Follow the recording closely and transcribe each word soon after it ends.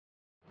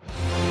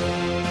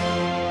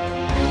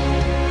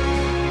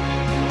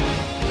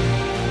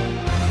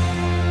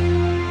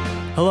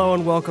Hello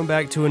and welcome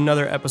back to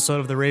another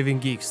episode of The Raving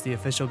Geeks, the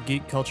official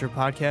geek culture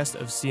podcast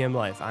of CM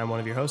Life. I'm one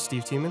of your hosts,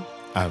 Steve Tiemann.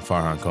 I'm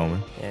Farhan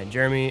Coleman. And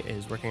Jeremy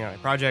is working on a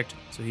project,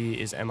 so he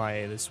is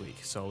MIA this week.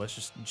 So let's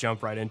just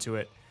jump right into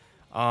it.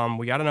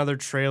 We got another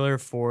trailer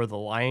for The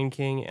Lion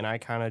King, and I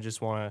kind of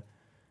just want to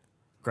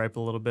gripe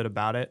a little bit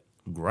about it.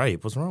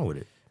 Gripe? What's wrong with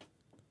it?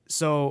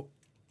 So,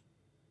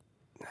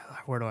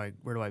 where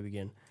do I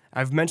begin?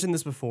 I've mentioned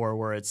this before,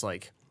 where it's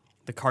like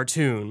the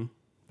cartoon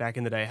back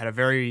in the day had a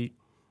very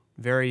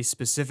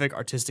specific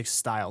artistic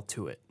style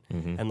to it.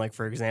 Mm-hmm. And like,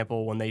 for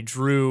example, when they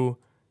drew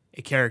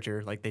a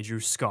character, like they drew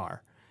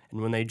Scar.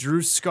 And when they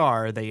drew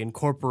Scar, they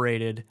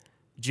incorporated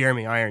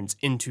Jeremy Irons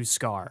into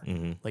Scar.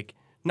 Mm-hmm. Like,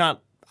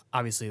 not,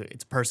 obviously,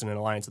 it's a person in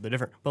a lion, so they're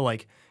different, but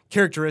like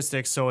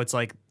characteristics, so it's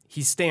like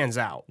he stands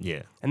out.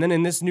 Yeah. And then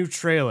in this new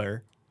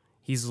trailer,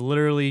 he's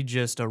literally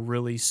just a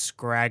really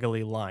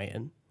scraggly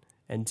lion.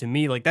 And to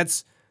me, like,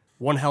 that's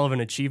one hell of an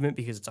achievement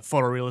because it's a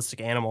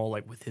photorealistic animal,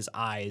 like with his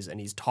eyes,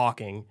 and he's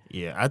talking.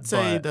 Yeah, I'd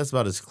say that's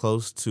about as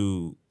close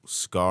to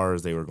Scar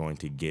as they were going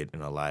to get in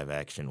a live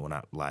action, well,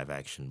 not live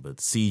action, but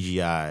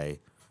CGI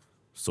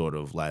sort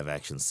of live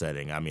action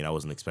setting. I mean, I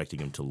wasn't expecting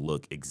him to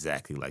look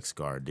exactly like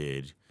Scar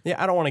did. Yeah,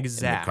 I don't want in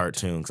exact. the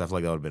cartoon, because I feel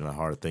like that would have been a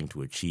hard thing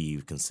to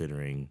achieve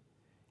considering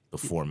the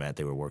format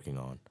they were working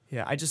on.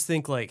 Yeah, I just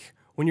think, like,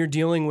 when you're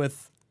dealing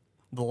with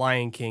The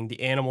Lion King,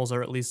 the animals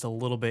are at least a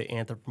little bit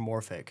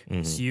anthropomorphic.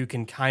 Mm-hmm. So you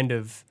can kind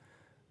of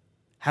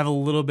have a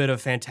little bit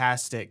of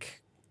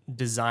fantastic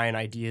design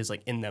ideas,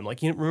 like, in them.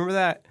 Like, you remember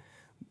that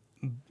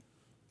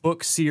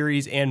book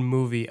series and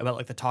movie about,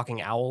 like, the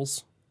talking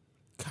owls?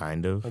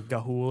 Kind of. Like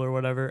Gahul or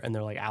whatever, and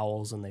they're like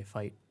owls and they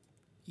fight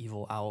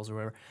evil owls or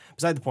whatever.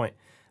 Beside the point,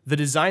 the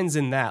designs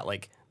in that,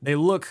 like,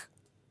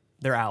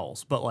 they're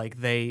owls, but like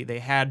they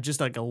had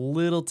just like a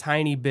little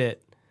tiny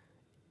bit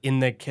in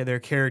their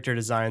character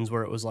designs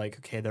where it was like,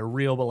 okay, they're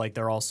real, but like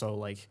they're also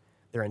like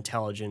they're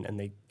intelligent and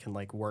they can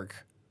like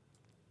work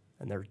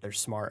and they're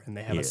smart and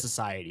they have a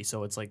society.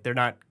 So it's like they're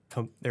not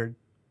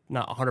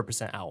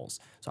 100% owls.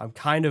 So I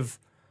kind of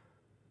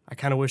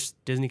wish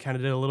Disney kind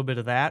of did a little bit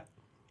of that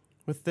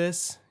with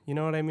this. You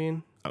know what I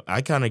mean?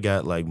 I kind of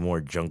got like more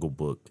Jungle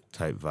Book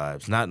type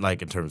vibes, not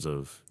like in terms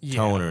of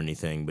tone or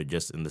anything, but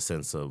just in the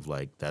sense of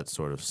like that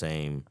sort of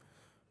same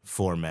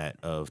format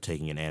of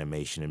taking an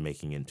animation and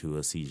making it into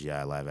a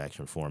CGI live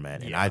action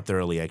format. And I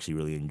thoroughly actually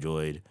really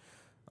enjoyed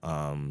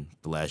the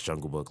last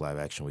Jungle Book live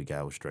action we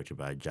got, was directed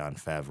by Jon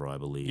Favreau, I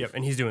believe. Yep,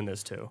 and he's doing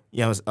this too.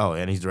 Yeah,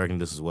 and he's directing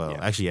this as well.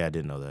 Yeah. Actually, I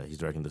didn't know that. He's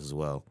directing this as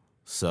well.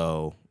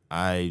 So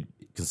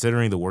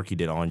considering the work he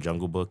did on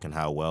Jungle Book and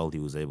how well he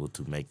was able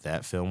to make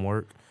that film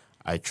work,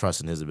 I trust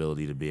in his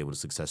ability to be able to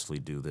successfully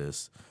do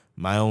this.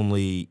 My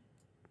only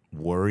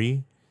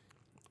worry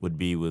would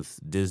be with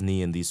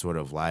Disney and these sort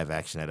of live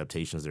action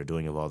adaptations they're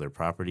doing of all their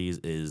properties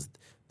is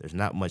there's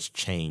not much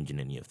change in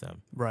any of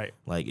them. Right.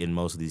 Like in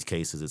most of these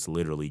cases, it's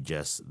literally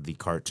just the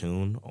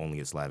cartoon, only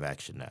it's live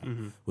action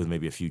now, with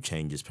maybe a few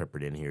changes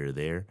peppered in here or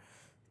there.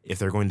 If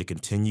they're going to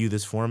continue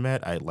this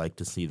format, I'd like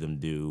to see them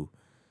do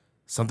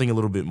something a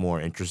little bit more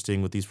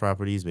interesting with these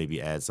properties,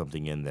 maybe add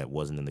something in that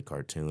wasn't in the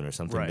cartoon or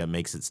something that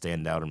makes it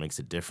stand out or makes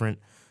it different.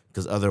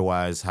 Because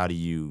otherwise, how do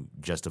you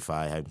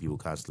justify having people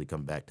constantly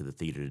come back to the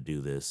theater to do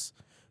this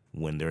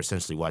when they're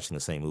essentially watching the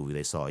same movie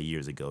they saw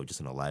years ago, just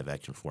in a live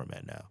action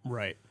format now?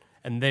 Right.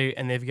 And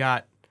they've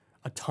got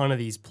a ton of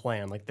these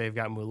planned. Like they've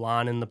got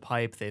Mulan in the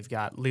pipe. They've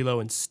got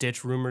Lilo and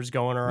Stitch rumors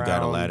going around. We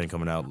got Aladdin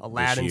coming out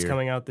Aladdin's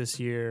coming out this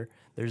year.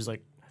 There's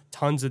like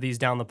tons of these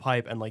down the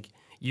pipe. And like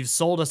you've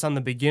sold us on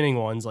the beginning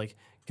ones, like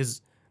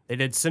because they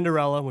did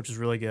Cinderella, which was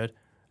really good.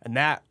 And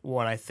that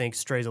one I think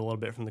strays a little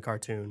bit from the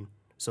cartoon.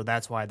 So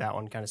that's why that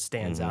one kind of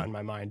stands out in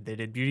my mind. They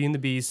did Beauty and the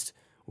Beast,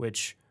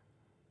 which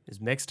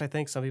is mixed, I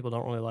think. Some people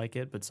don't really like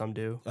it, but some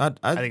do. I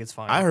think it's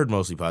fine. I heard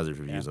mostly positive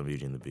reviews on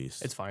Beauty and the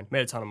Beast. It's fine.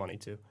 Made a ton of money,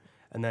 too.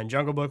 And then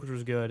Jungle Book, which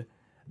was good.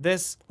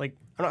 This, like,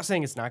 I'm not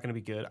saying it's not going to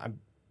be good. I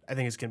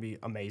think it's going to be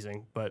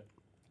amazing, but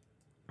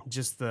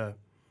just I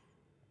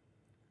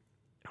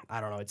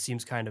don't know, it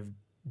seems kind of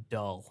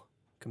dull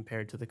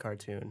compared to the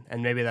cartoon.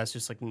 And maybe that's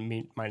just, like,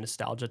 my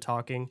nostalgia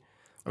talking.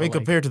 I mean,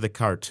 compared to the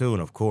cartoon,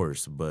 of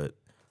course, but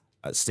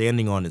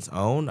standing on its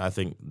own, I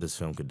think this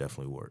film could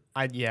definitely work.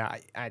 Yeah.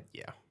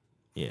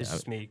 Yeah, it's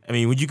just me. I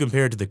mean, when you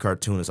compare it to the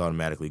cartoon, it's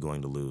automatically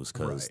going to lose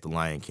because The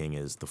Lion King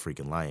is the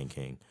freaking Lion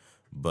King.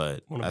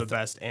 But one of the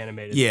best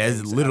animated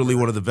it's literally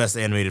one of the best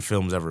animated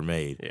films ever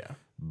made. Yeah.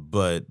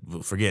 But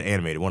forget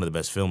animated, one of the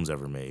best films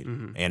ever made,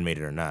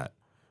 animated or not.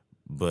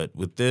 But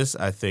with this,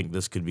 I think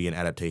this could be an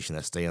adaptation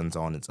that stands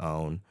on its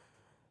own.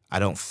 I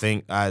don't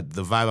think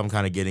the vibe I'm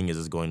kind of getting is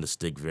it's going to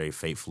stick very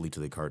faithfully to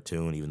the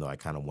cartoon, even though I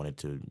kind of wanted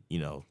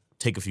to,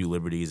 take a few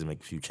liberties and make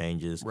a few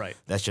changes. Right.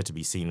 That's yet to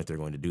be seen if they're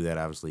going to do that,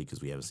 obviously,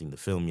 because we haven't seen the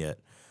film yet.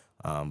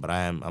 But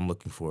I'm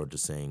looking forward to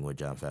seeing what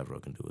Jon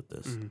Favreau can do with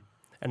this. Mm-hmm.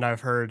 And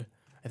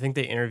I think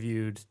they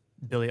interviewed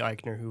Billy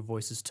Eichner, who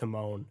voices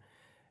Timon,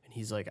 and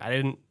he's like, I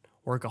didn't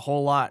work a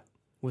whole lot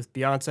with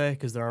Beyonce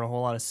because there aren't a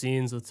whole lot of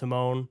scenes with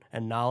Timon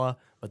and Nala,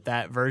 but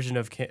that version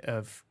of Can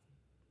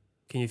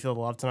You Feel the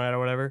Love Tonight or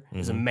whatever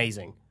is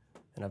amazing.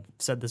 and I've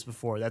said this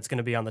before, that's going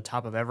to be on the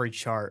top of every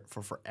chart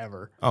for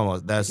forever. Oh,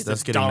 that's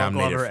It's getting Donald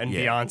nominated. Glover and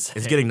Beyonce.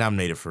 It's getting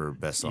nominated for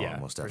best song, Yeah,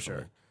 most for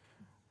definitely. sure.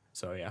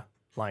 So yeah,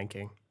 Lion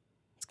King.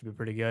 It's gonna be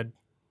pretty good.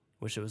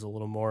 Wish it was a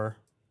little more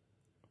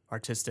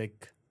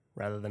artistic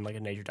rather than like a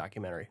nature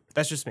documentary. But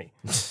that's just me.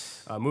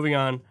 Moving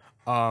on.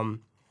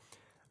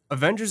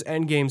 Avengers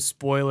Endgame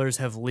spoilers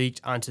have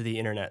leaked onto the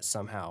internet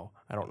somehow.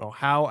 I don't know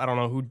how. I don't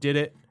know who did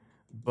it,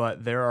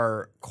 but there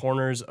are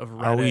corners of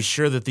Reddit. Are we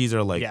sure that these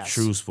are like Yes.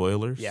 true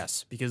spoilers?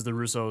 Yes, because the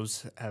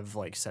Russos have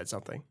like said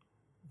something,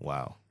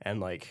 Wow. and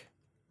like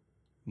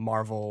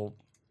Marvel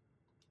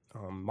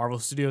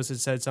Studios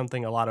has said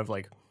something. A lot of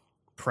like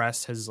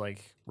press has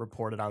like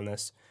reported on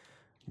this.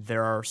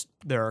 There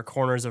are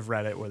corners of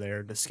Reddit where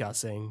they're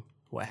discussing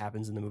what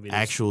happens in the movie.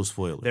 Actual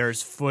spoilers.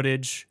 There's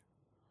footage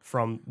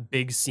from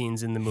big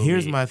scenes in the movie.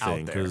 Here's my out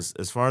thing, there. because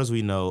as far as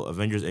we know,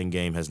 Avengers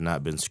Endgame has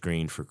not been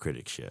screened for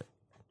critics yet.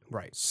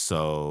 Right.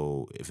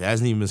 So if it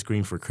hasn't even been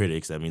screened for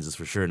critics, that means it's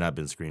for sure not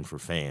been screened for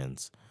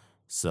fans.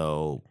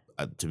 So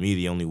to me,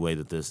 the only way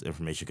that this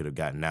information could have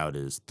gotten out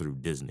is through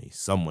Disney,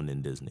 someone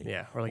in Disney.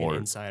 Yeah, or like an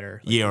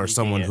insider. Like Yeah, or leaking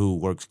someone it. who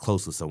works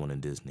close with someone in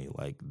Disney.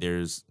 Like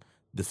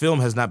the film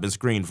has not been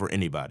screened for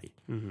anybody.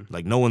 Mm-hmm.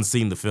 Like no one's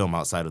seen the film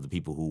outside of the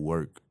people who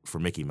work for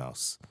Mickey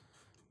Mouse.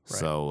 Right.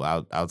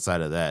 So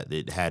outside of that,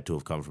 it had to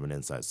have come from an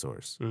inside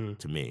source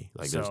to me.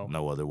 Like there's So-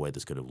 no other way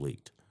this could have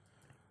leaked.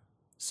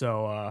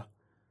 So,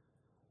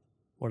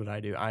 what did I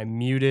do? I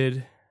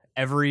muted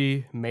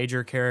every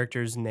major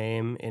character's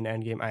name in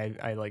Endgame.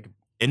 I like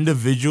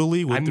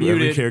Individually, I went through every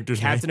muted character's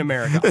Captain name.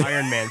 America,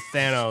 Iron Man,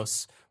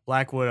 Thanos,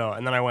 Black Widow,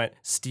 and then I went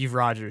Steve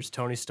Rogers,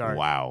 Tony Stark,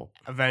 Wow.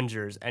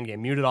 Avengers, Endgame.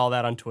 Muted all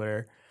that on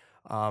Twitter.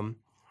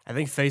 I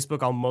think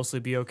Facebook I'll mostly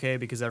be okay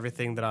because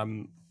everything that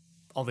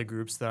all the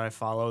groups that I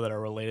follow that are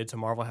related to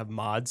Marvel have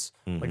mods,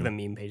 like the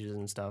meme pages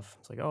and stuff.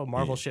 It's like, oh,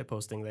 Marvel shit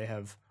posting. They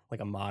have like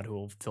a mod who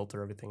will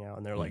filter everything out,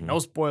 and they're like, no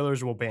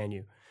spoilers, we'll ban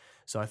you.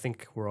 So I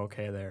think we're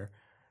okay there.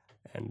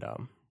 And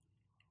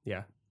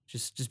yeah,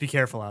 just be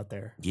careful out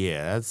there.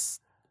 Yeah,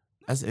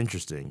 that's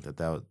interesting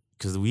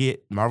because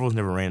Marvel's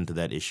never ran into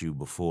that issue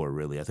before.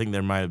 Really, I think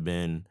there might have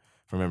been,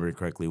 if I remember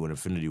correctly, when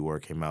Infinity War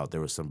came out,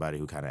 there was somebody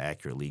who kind of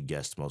accurately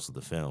guessed most of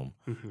the film,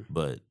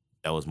 but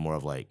that was more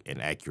of like an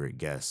accurate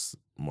guess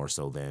more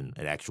so than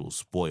an actual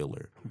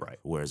spoiler. Right.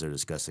 Whereas they're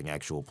discussing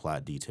actual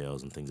plot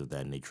details and things of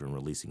that nature and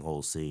releasing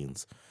whole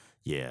scenes.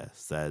 Yeah,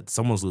 that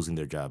someone's losing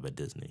their job at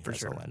Disney. For That's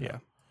sure. all I know. Yeah.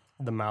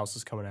 The mouse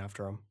is coming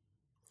after them.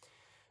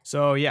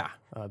 So yeah,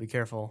 be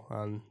careful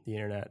on the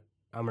internet.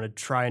 I'm gonna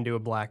try and do a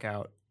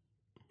blackout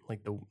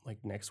like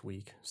next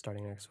week,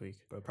 starting next week,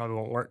 but it probably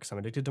won't work because I'm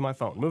addicted to my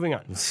phone. Moving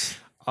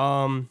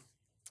on.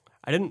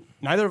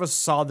 Neither of us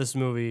saw this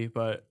movie,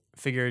 but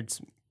figured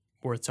it's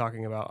worth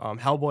talking about.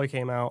 Hellboy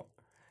came out,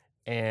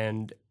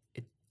 and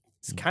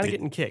it's kind of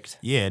getting kicked.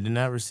 Yeah, it did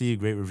not receive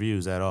great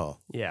reviews at all.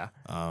 Yeah.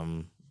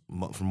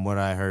 From what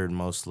I heard,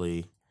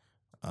 mostly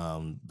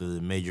the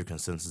major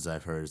consensus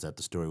I've heard is that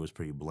the story was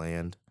pretty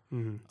bland.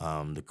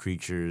 The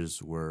creatures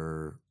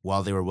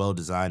while they were well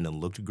designed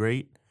and looked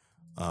great,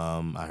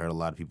 I heard a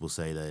lot of people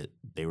say that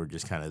they were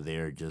just kind of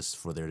there just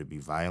for there to be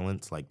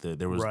violence. Like the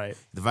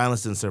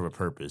violence didn't serve a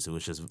purpose. It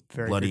was just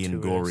Very bloody and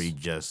gratuitous. gory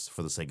just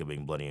for the sake of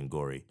being bloody and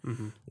gory,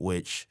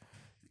 which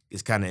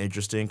is kind of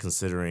interesting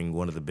considering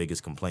one of the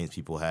biggest complaints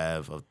people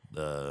have of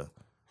the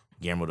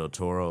Guillermo del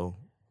Toro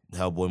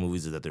Hellboy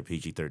movies is that they're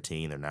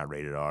PG-13. They're not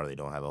rated R. They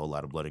don't have a whole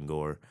lot of blood and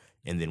gore.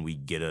 And then we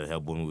get a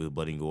Hellboy movie with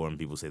blood and gore, and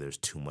people say there's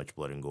too much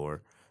blood and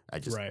gore. I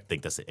just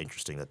think that's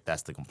interesting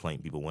that's the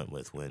complaint people went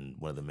with when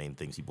one of the main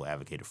things people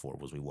advocated for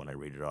was we want a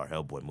rated R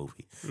Hellboy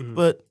movie.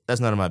 But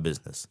that's none of my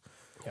business.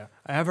 Yeah.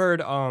 I have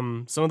heard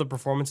some of the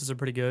performances are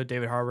pretty good.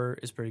 David Harbour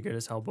is pretty good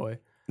as Hellboy.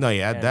 No,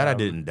 yeah, that I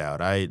didn't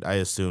doubt. I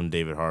assumed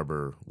David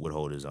Harbour would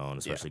hold his own,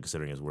 especially Yeah.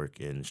 considering his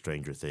work in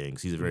Stranger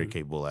Things. He's a very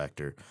capable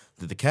actor.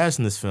 The cast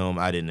in this film,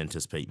 I didn't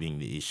anticipate being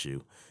the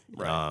issue.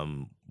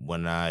 Right.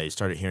 When I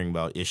started hearing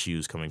about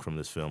issues coming from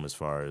this film as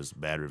far as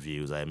bad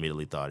reviews, I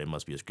immediately thought it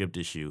must be a script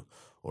issue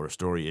or a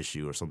story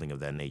issue or something of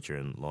that nature,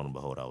 and lo and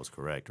behold, I was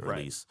correct, or at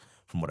least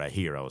from what I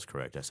hear, I was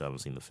correct. I still haven't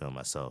seen the film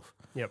myself.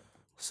 Yep.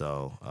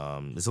 So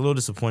it's a little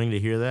disappointing to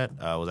hear that.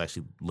 I was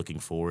actually looking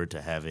forward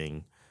to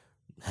having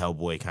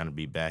Hellboy kind of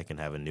be back and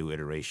have a new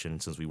iteration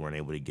since we weren't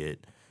able to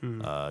get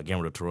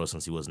Guillermo del Toro,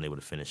 since he wasn't able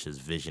to finish his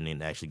vision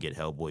and actually get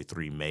Hellboy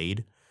 3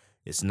 made.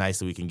 It's nice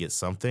that we can get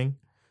something.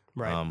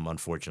 Right.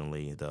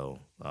 Unfortunately, though,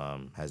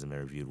 hasn't been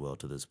reviewed well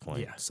to this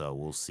point. Yeah. So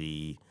we'll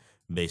see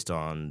based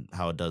on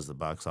how it does the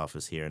box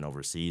office here and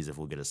overseas. If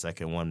we'll get a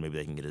second one, maybe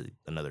they can get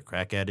another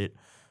crack at it.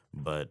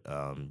 But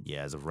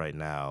as of right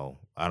now,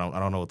 I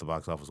don't know what the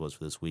box office was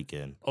for this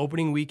weekend.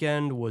 Opening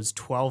weekend was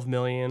 $12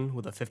 million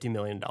with a $50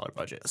 million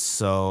budget.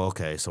 So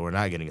we're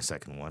not getting a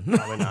second one.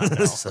 Probably not.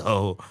 No.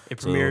 So It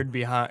premiered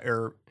behind,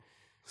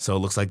 So it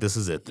looks like this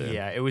is it then.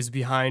 yeah, it was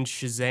behind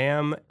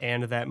Shazam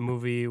and that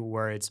movie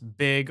where it's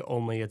big,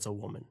 only it's a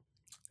woman.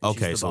 And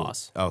she's Okay, the so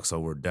boss. so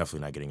we're definitely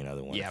not getting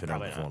another one Yeah, if it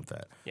probably not. performed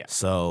that. Yeah.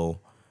 So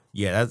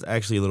yeah, that's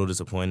actually a little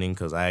disappointing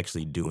because I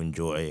actually do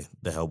enjoy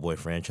the Hellboy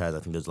franchise. I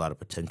think there's a lot of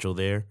potential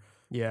there.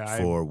 Yeah,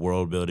 for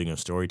world building and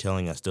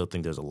storytelling. I still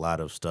think there's a lot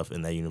of stuff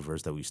in that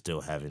universe that we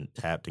still haven't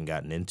tapped and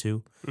gotten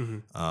into.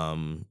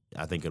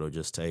 I think it'll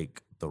just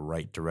take the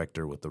right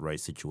director with the right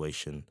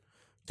situation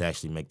to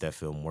actually make that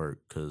film work.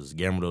 Because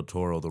Guillermo del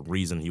Toro, the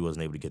reason he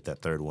wasn't able to get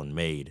that third one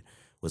made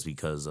was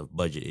because of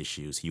budget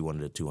issues. He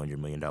wanted a $200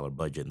 million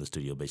budget, and the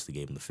studio basically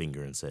gave him the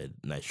finger and said,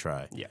 "Nice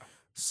try." Yeah.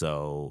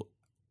 So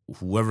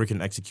whoever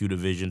can execute a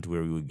vision to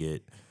where we would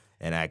get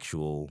an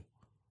actual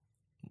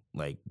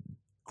like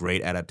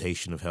great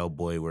adaptation of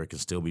Hellboy where it can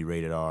still be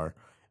rated R,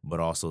 but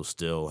also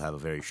still have a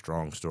very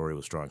strong story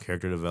with strong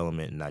character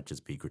development and not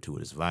just be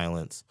gratuitous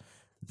violence,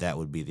 that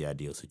would be the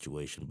ideal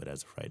situation. But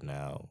as of right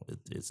now,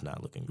 it's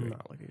not looking great.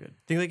 Not looking good.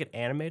 Think they could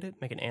animate it?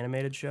 Make an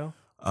animated show?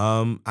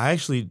 I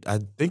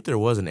think there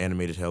was an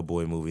animated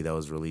Hellboy movie that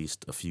was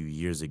released a few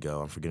years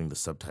ago. I'm forgetting the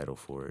subtitle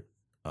for it.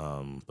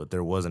 But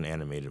there was an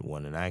animated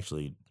one, and I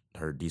actually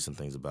heard decent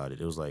things about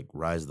it. It was like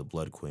Rise of the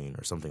Blood Queen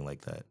or something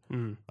like that.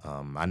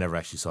 I never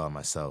actually saw it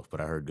myself,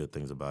 but I heard good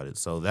things about it.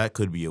 So that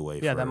could be a way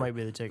for that might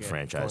be the ticket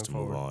franchise to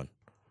move on.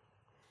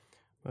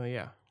 Well,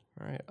 yeah.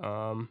 All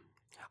right.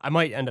 I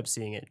might end up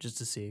seeing it just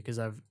to see because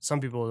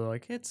some people are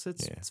like it's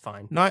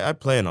fine. No, I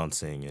plan on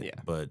seeing it, Yeah.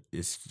 but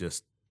it's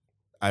just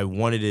I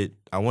wanted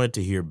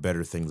to hear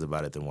better things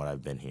about it than what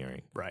I've been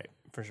hearing. Right,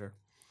 for sure.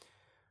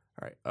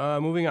 All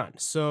right, moving on.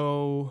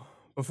 So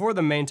before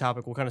the main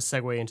topic, we'll kind of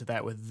segue into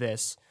that with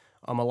this.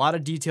 A lot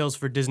of details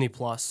for Disney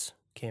Plus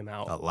came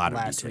out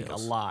last week. A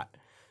lot.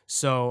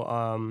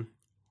 So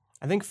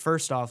I think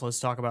first off, let's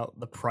talk about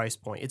the price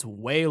point. It's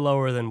way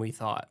lower than we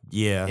thought.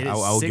 Yeah, It is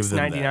I'll give them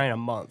that. $6.99 a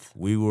month.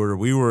 We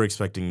were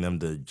expecting them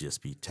to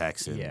just be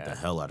taxing Yeah. the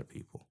hell out of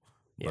people.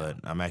 Yeah. But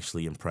I'm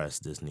actually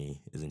impressed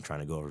Disney isn't trying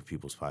to go over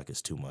people's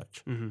pockets too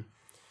much.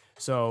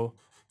 So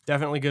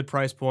definitely good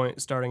price point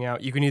starting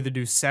out. You can either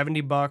do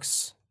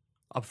 $70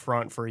 up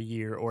front for a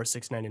year or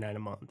 $6.99 a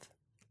month.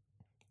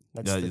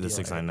 That's The deal,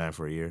 $6.99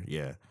 for a year,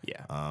 yeah.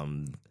 Yeah.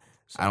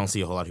 I don't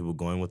see a whole lot of people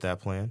going with that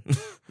plan.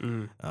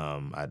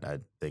 I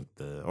think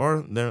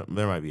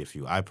there might be a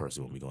few. I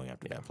personally won't be going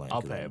after that plan.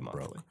 I'll 'cause pay I'm it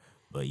monthly. broke.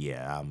 But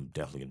yeah, I'm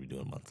definitely gonna be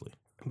doing monthly.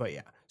 But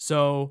yeah,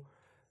 so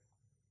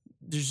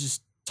there's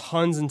just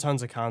tons and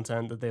tons of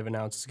content that they've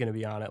announced is going to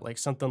be on it. Like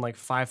something like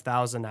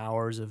 5,000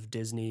 hours of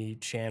Disney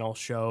Channel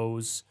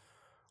shows,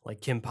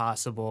 like Kim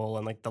Possible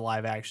and like the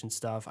live action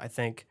stuff. I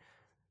think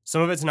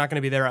some of it's not going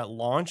to be there at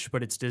launch,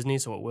 but it's Disney,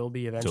 so it will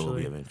be eventually. So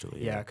it'll be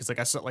eventually. Yeah, because like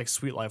I saw like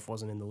Sweet Life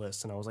wasn't in the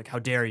list, and I was like, how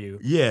dare you?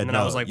 Yeah, and then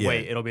I was like,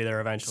 wait, it'll be there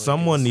eventually.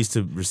 Someone needs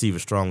to receive a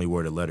strongly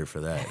worded letter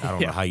for that. I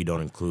don't know how you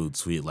don't include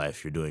Sweet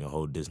Life. You're doing a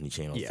whole Disney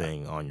Channel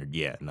thing on your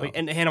no. Like,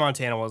 and Hannah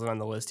Montana wasn't on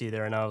the list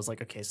either, and I was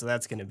like, okay, so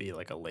that's going to be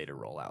like a later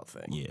rollout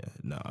thing. Yeah,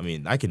 no, I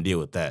mean I can deal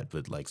with that,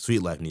 but like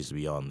Sweet Life needs to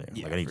be on there.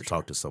 Yeah, like I need for to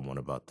talk to someone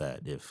about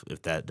that. If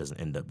that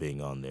doesn't end up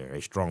being on there,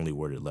 a strongly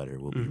worded letter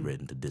will be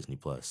written to Disney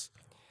Plus.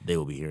 They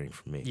will be hearing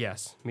from me.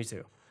 Yes, me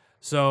too.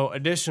 So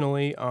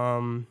additionally,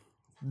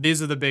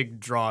 these are the big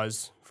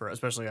draws for,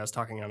 especially us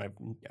talking on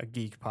a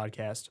geek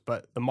podcast.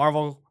 But the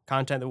Marvel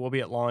content that will be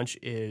at launch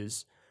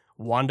is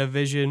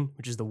WandaVision,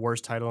 which is the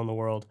worst title in the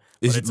world.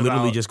 Is but it it's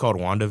literally about just called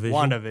WandaVision?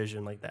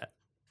 WandaVision, like that.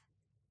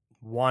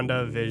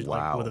 WandaVision,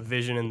 Wow. like with a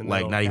vision in the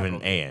Like middle. not even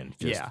capital. and,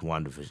 just Yeah.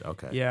 WandaVision.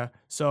 Okay. Yeah.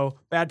 So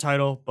bad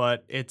title,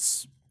 but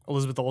it's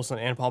Elizabeth Olsen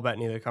and Paul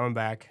Bettany. They're coming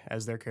back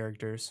as their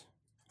characters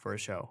for a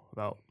show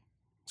about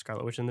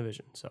Scarlet Witch and the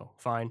Vision. So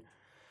fine.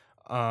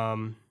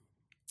 The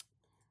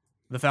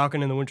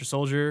Falcon and the Winter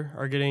Soldier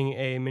are getting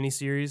a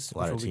miniseries, A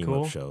lot which of will be team-up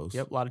cool. shows.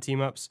 Yep, a lot of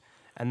team ups.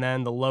 And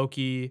then the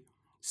Loki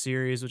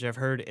series, which I've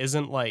heard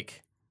isn't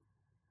like.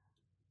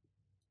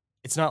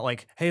 It's not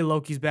like, hey,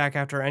 Loki's back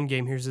after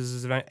Endgame. Here's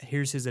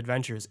his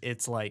adventures.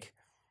 It's like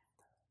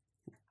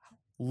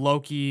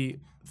Loki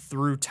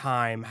through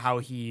time, how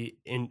he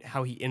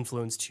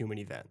influenced human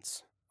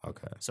events.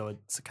 Okay. So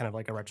it's kind of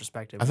like a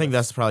retrospective. I think with-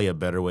 that's probably a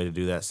better way to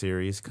do that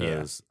series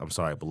because I'm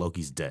sorry, but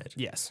Loki's dead.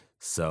 yes.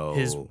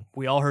 So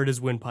We all heard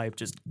his windpipe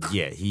just.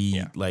 yeah,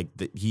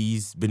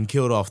 he's been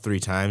killed off 3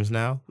 times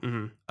now.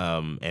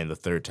 And the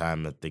third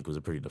time I think was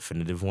a pretty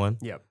definitive one.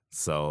 Yep.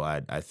 So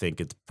I think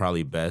it's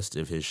probably best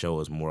if his show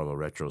is more of a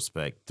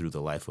retrospect through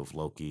the life of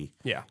Loki.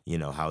 Yeah. You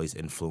know, how he's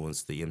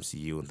influenced the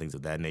MCU and things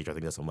of that nature. I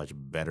think that's a much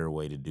better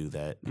way to do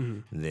that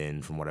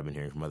than from what I've been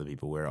hearing from other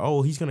people where,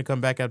 oh, he's going to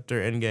come back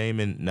after Endgame.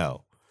 And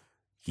no,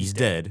 he's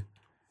dead.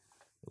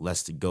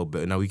 Let's go.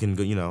 Now we can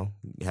go,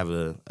 have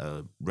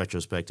a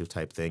retrospective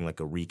type thing,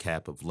 like a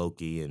recap of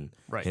Loki and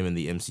him in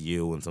the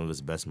MCU and some of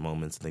his best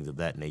moments and things of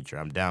that nature.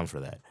 I'm down for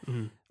that.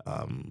 And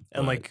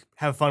like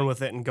have fun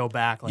with it and go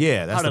back. Like,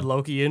 Yeah, that's how did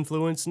Loki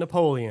influence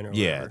Napoleon or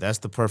yeah, whatever? that's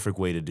the perfect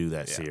way to do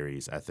that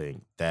series. I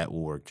think that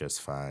will work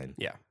just fine.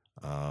 Yeah.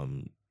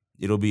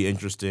 It'll be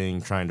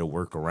interesting trying to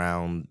work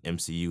around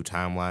MCU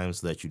timelines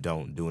so that you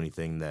don't do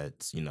anything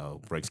that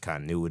breaks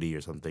continuity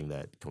or something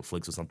that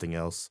conflicts with something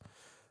else.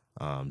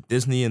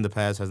 Disney in the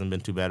past hasn't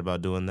been too bad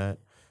about doing that.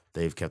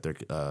 They've kept their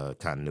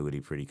continuity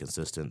pretty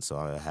consistent, so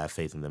I have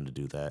faith in them to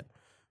do that.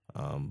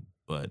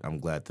 But I'm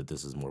glad that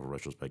this is more of a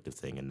retrospective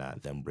thing and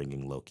not them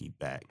bringing Loki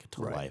back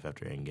to Right. life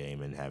after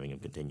Endgame and having him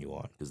continue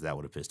on, because that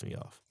would have pissed me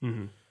off.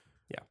 Mm-hmm.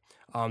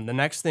 Yeah. The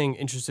next thing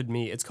interested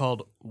me. It's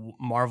called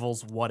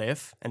Marvel's What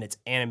If, and it's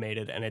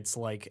animated, and it's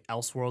like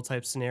Elseworld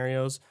type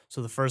scenarios.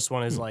 So the first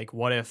one is like,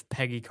 what if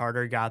Peggy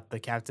Carter got the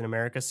Captain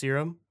America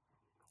serum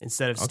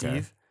instead of Okay.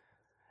 Steve?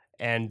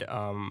 And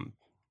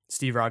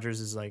Steve Rogers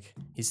is like,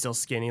 he's still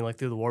skinny like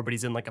through the war, but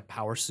he's in like a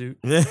power suit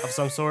of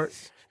some sort.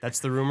 That's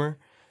the rumor.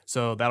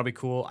 So that'll be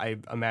cool. I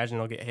imagine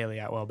they'll get Haley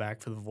Atwell back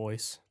for the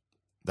voice.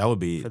 That would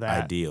be For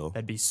that. ideal.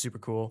 That'd be super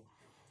cool.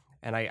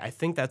 And I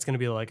think that's going to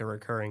be like a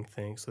recurring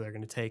thing. So they're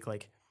going to take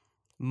like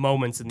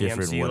moments in the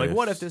Different MCU, what like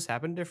what ifs. if this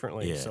happened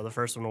differently? Yeah. So the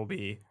first one will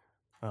be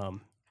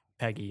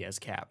Peggy as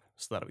Cap.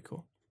 So that'll be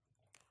cool.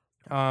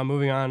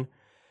 Moving on.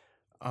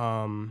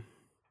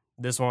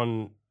 This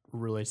one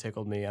really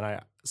tickled me, and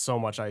I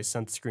sent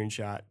the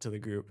screenshot to the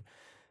group.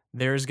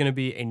 There's going to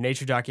be a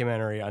nature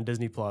documentary on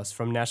Disney Plus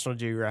from National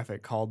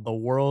Geographic called The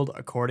World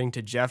According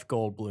to Jeff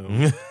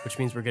Goldblum, which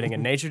means we're getting a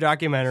nature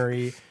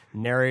documentary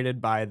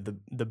narrated by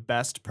the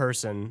best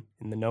person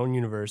in the known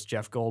universe,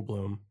 Jeff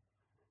Goldblum,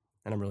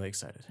 and I'm really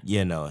excited.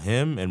 Yeah, no,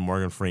 him and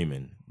Morgan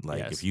Freeman. Like,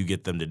 Yes. if you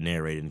get them to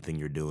narrate anything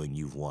you're doing,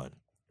 you've won.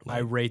 I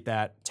rate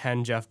that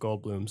 10 Jeff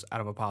Goldblums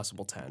out of a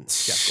possible 10 Jeff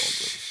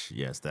Goldblums.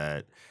 Yes,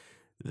 that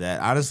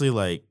honestly,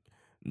 like,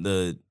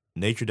 the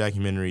nature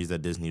documentaries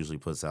that Disney usually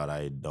puts out,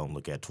 I don't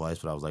look at twice.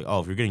 But I was like, oh,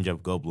 if you're getting Jeff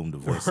Goldblum to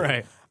voice it,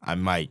 Right. I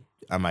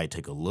might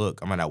take a look.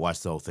 I might not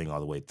watch the whole thing all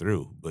the way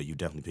through, but you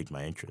definitely piqued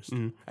my interest.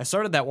 Mhm. I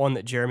started that one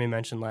that Jeremy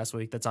mentioned last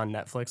week that's on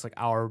Netflix, like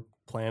Our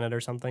Planet or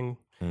something.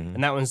 Mhm.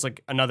 And that one's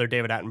like another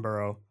David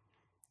Attenborough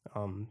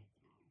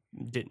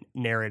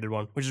narrated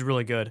one, which is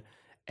really good.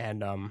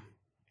 And I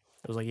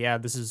was like, yeah,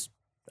 this is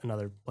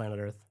another Planet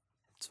Earth.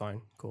 It's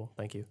fine. Cool.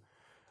 Thank you.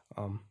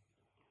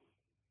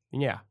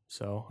 Yeah,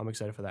 so I'm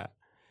excited for that.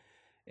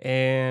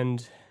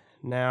 And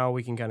now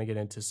we can kind of get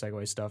into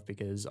segue stuff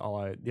because the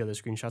other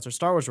screenshots are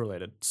Star Wars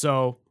related.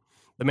 So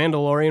The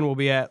Mandalorian will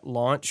be at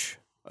launch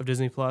of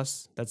Disney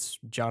Plus. That's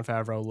Jon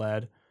Favreau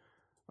led.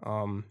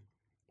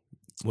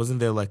 Wasn't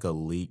there like a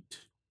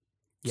leaked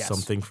Yes.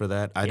 something for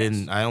that?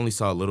 I only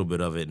saw a little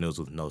bit of it, and it was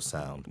with no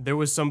sound. There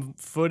was some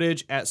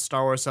footage at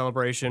Star Wars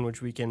Celebration,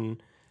 which we'll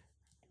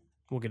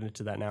get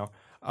into that now.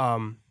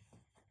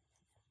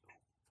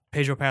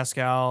 Pedro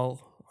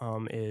Pascal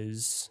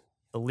is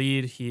the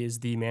lead. He is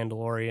the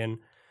Mandalorian.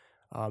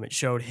 It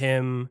showed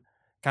him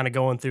kind of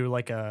going through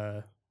like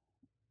a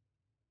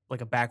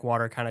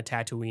backwater kind of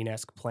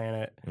Tatooine-esque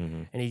planet,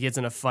 Mm-hmm. and he gets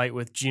in a fight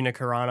with Gina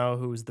Carano,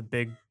 who's the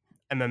big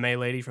MMA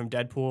lady from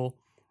Deadpool,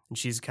 and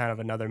she's kind of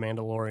another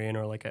Mandalorian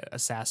or like an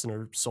assassin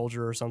or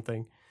soldier or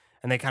something.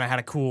 And they kind of had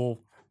a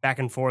cool back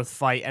and forth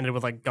fight, ended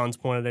with like guns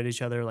pointed at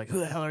each other, like who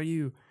the hell are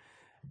you?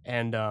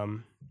 And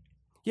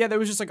yeah, there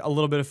was just like a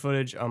little bit of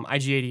footage.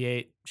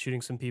 IG-88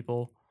 shooting some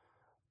people,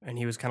 and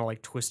he was kind of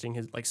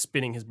like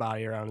spinning his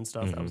body around and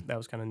stuff. Mhm. That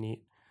was kind of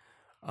neat.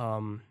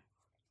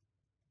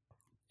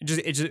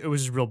 It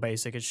was just real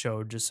basic. It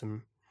showed just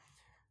some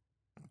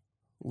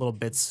little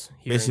bits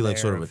here Basically, and like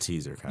there sort of a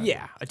teaser, kind of.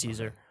 yeah, a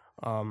teaser.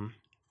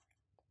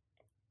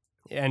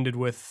 It ended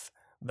with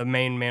the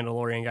main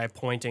Mandalorian guy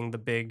pointing the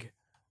big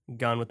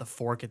gun with the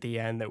fork at the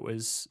end.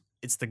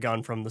 It's the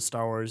gun from the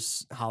Star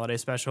Wars holiday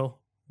special,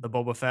 the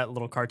Boba Fett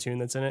little cartoon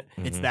that's in it.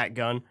 It's Mhm. that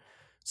gun.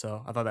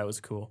 So I thought that was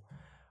cool.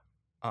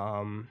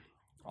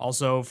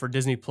 Also for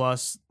Disney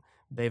Plus,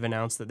 they've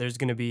announced that there's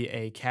going to be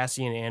a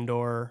Cassian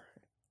Andor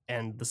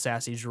and the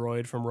sassy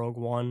droid from Rogue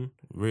One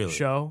Really?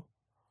 show,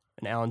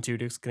 and Alan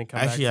Tudyk's going to come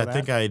Actually, back I for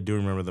think that. I do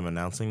remember them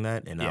announcing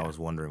that, and Yeah. I was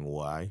wondering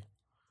why.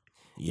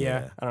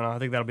 Yeah, I don't know. I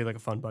think that'll be like a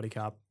fun buddy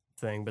cop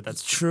thing, but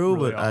that's That's true,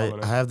 really but all I'm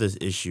gonna- I have this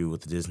issue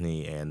with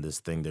Disney and this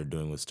thing they're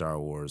doing with Star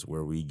Wars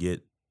where we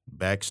get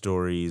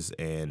backstories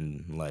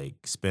and like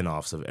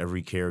spin-offs of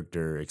every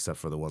character except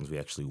for the ones we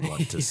actually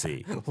want to Yeah,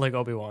 see. like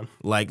Obi-Wan.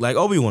 Like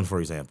Obi-Wan, for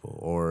example,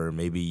 or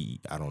maybe,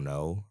 I don't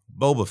know,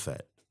 Boba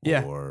Fett.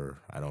 Yeah.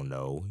 Or, I don't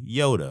know,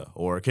 Yoda,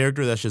 or a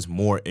character that's just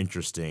more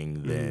interesting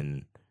Mm-hmm.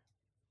 than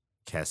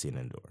Cassian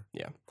Andor.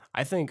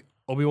 I think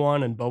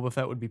Obi-Wan and Boba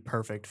Fett would be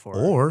perfect for.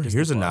 Or Disney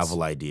here's a Plus.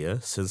 novel idea: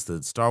 since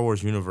the Star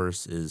Wars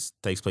universe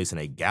takes place in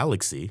a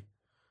galaxy,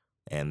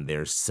 and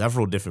there's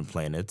several different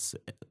planets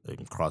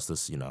across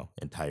this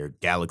entire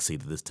galaxy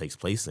that this takes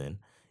place in,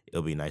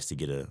 it'll be nice to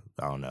get a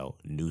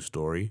new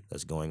story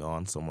that's going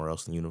on somewhere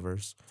else in the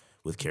universe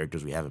with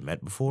characters we haven't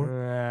met before.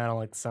 I don't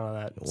like the sound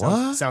of that.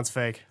 What? Sounds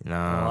fake. I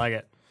Nah, don't like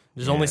it.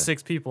 There's Yeah. only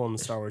 6 people in the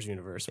Star Wars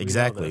universe. We know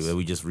exactly. this. That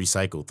we just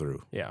recycle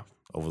through Yeah.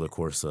 over the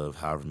course of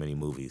however many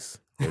movies.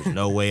 There's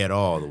no way at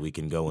all that we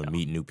can go and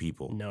meet new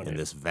people No, in dude.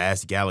 this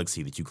vast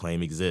galaxy that you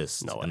claim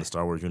exists No way. in the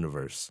Star Wars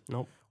universe.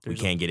 Nope. We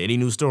can't get any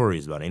new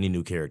stories about any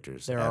new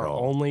characters There at are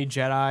all. only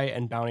Jedi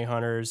and bounty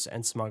hunters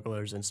and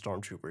smugglers and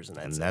stormtroopers, and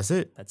And that's that's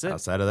it. That's it.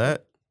 Outside of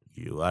that,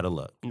 you out of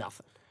luck.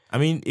 nothing. I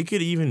mean, it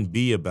could even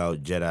be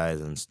about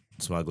Jedis and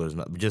smugglers,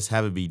 but just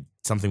have it be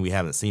something we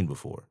haven't seen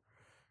before.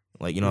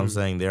 Like, you know what I'm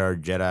saying? There are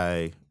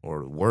Jedi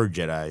or were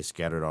Jedi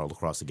scattered all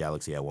across the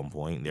galaxy at one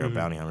point. There are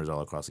bounty hunters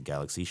all across the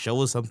galaxy.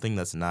 Show us something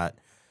that's not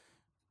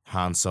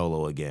Han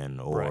Solo again,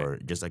 or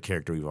just a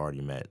character we've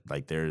already met.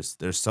 Like there's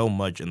so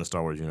much in the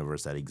Star Wars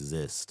universe that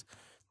exists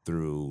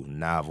through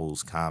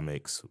novels,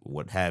 comics,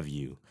 what have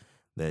you,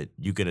 that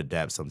you could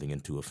adapt something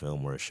into a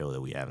film or a show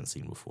that we haven't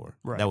seen before.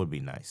 Right. That would be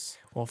nice.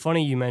 Well,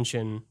 funny you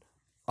mention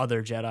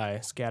other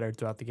Jedi scattered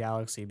throughout the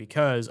galaxy,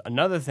 because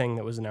another thing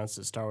that was announced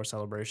at Star Wars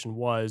Celebration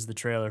was the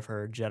trailer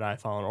for Jedi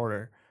Fallen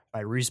Order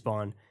by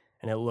Respawn,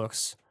 and it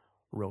looks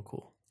real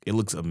cool. It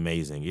looks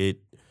amazing.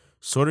 It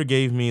sort of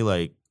gave me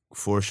like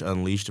Force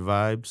Unleashed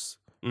vibes,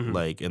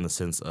 like in the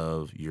sense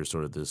of you're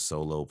sort of this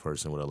solo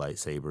person with a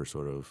lightsaber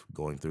sort of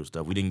going through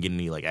stuff. We didn't get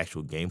any like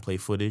actual gameplay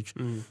footage,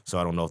 so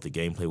I don't know if the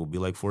gameplay will be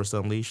like Force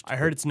Unleashed. I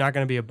heard it's not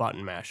going to be a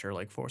button masher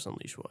like Force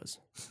Unleashed was.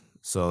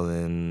 So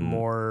then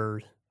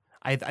More,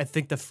 I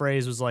think the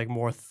phrase was like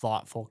more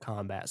thoughtful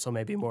combat, so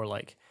maybe more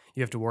like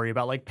you have to worry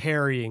about like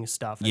parrying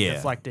stuff and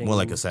deflecting. more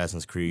like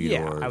Assassin's Creed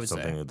or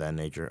something of that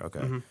nature.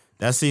 Okay.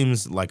 That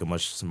seems like a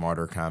much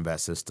smarter combat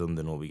system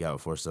than what we got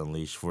with Force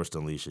Unleashed. Force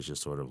Unleashed is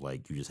just sort of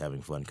like you just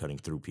having fun cutting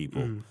through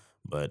people.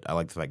 But I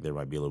like the fact there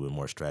might be a little bit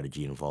more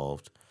strategy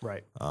involved.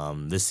 Right.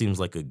 This seems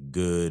like a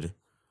good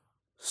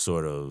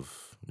sort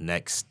of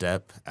next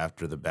step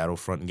after the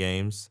Battlefront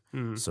games.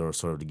 So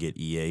sort of to get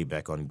EA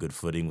back on good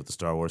footing with the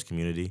Star Wars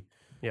community.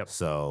 Yep.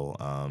 So,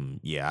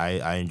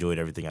 I enjoyed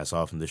everything I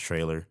saw from this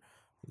trailer.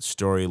 The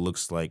story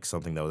looks like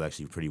something that was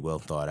actually pretty well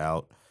thought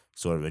out.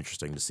 Sort of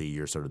interesting to see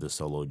you're sort of the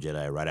solo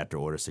Jedi right after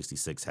Order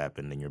 66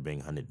 happened and you're being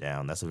hunted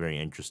down. That's a very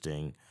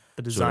interesting.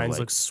 The designs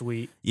look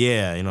sweet.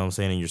 Yeah, you know what I'm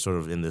saying? And you're sort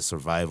of in this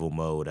survival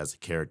mode as a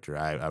character.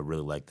 I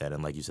really like that.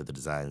 And like you said, the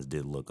designs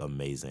did look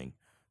amazing.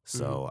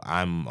 So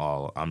I'm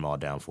all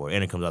down for it.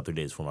 And it comes out 3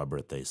 days before my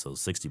birthday, so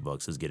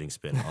 $60 is getting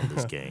spent on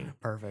this game.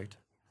 Perfect.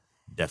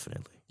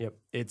 Definitely. Yep.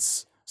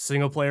 It's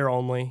single player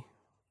only,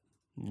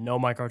 no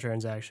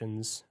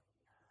microtransactions.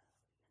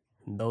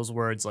 And those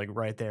words like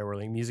right there were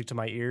like music to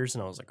my ears,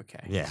 and I was like,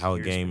 okay. Yeah, how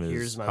a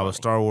money.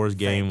 Star Wars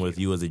game Thank with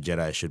you as a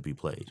Jedi should be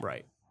played.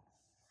 Right.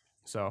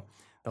 So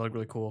that looked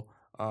really cool.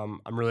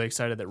 I'm really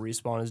excited that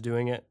Respawn is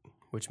doing it,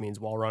 which means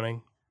wall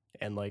running,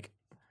 and like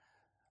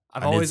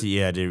I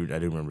do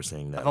remember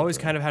seeing that. I've always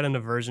kind of had an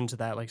aversion to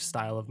that like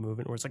style of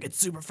movement where it's like it's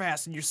super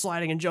fast and you're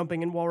sliding and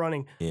jumping and wall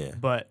running. Yeah.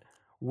 But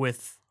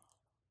with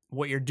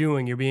what you're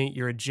doing,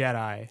 you're a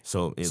Jedi.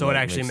 So it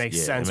actually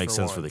makes sense. It makes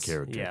sense once. for the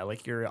character. Yeah,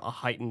 like you're a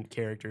heightened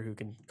character who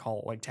can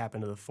tap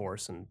into the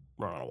Force and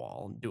run on a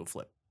wall and do a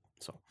flip.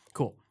 So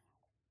cool.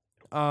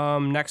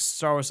 Next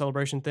Star Wars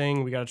Celebration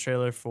thing, we got a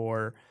trailer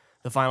for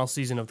the final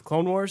season of the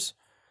Clone Wars.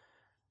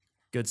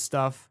 Good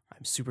stuff.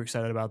 I'm super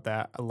excited about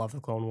that. I love the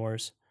Clone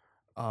Wars.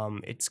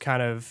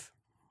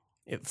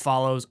 It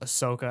follows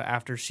Ahsoka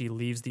after she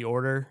leaves the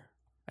Order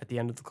at the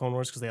end of the Clone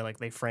Wars, because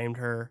they framed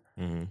her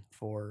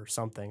for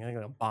something. I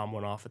think a bomb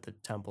went off at the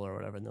temple or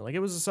whatever, and they're like, it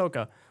was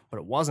Ahsoka, but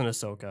it wasn't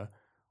Ahsoka,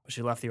 but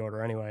she left the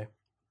Order anyway.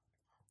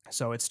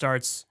 So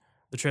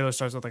the trailer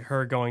starts with like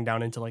her going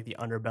down into like the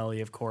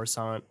underbelly of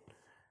Coruscant,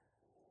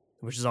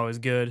 which is always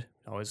good,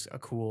 always a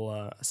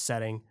cool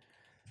setting.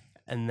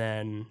 And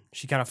then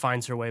she kind of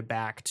finds her way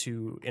back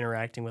to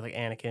interacting with like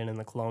Anakin and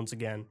the clones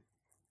again.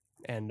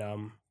 And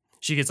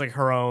she gets like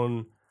her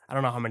own, I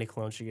don't know how many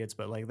clones she gets,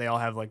 but like they all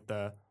have like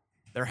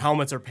their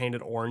helmets are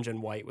painted orange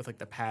and white with like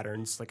the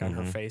patterns like on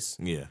her face.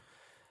 Yeah.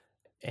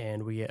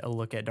 And we get a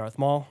look at Darth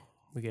Maul.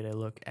 We get a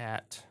look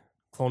at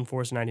Clone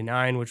Force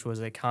 99, which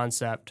was a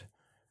concept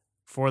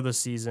for this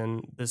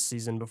season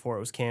before it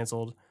was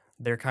canceled.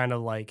 They're kind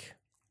of like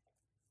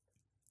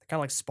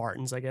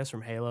Spartans, I guess,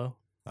 from Halo.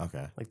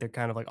 Okay. Like they're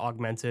kind of like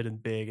augmented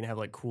and big and have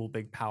like cool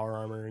big power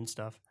armor and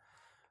stuff.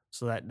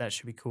 So that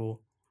should be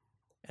cool.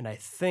 And I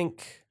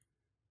think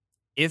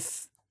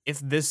if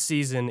this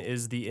season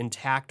is the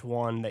intact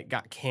one that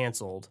got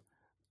canceled,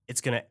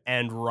 it's going to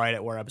end right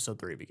at where episode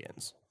 3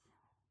 begins.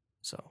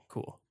 So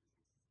cool.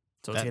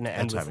 So it's going to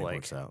end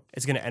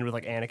with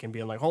like Anakin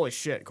being like, "Holy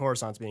shit,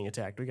 Coruscant's being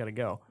attacked. We got to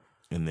go."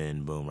 And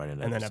then boom, right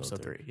into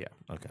episode 3. Yeah.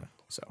 Okay.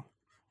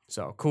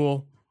 So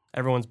cool.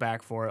 Everyone's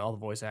back for it. All the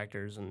voice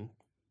actors and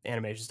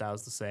animation style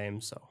is the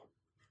same. So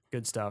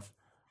good stuff.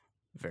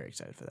 Very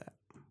excited for that.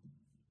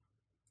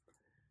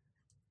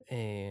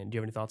 And do you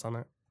have any thoughts on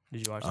that?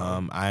 Did you watch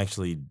that? I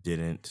actually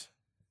didn't.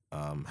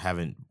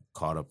 Haven't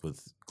caught up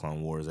with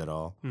Clone Wars at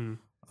all. And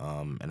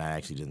I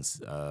actually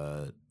didn't.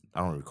 I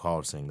don't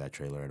recall seeing that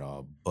trailer at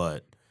all.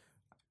 But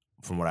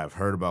from what I've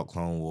heard about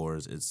Clone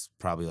Wars, it's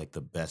probably like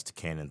the best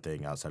canon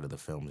thing outside of the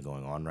films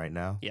going on right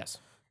now. Yes.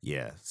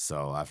 Yeah.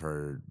 So I've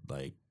heard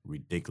like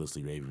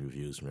ridiculously raving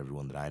reviews from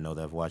everyone that I know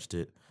that have watched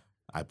it.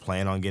 I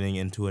plan on getting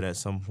into it at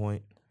some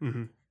point.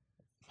 Mm-hmm.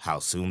 How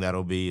soon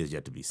that'll be is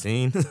yet to be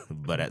seen,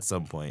 but at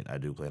some point I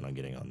do plan on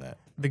getting on that.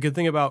 The good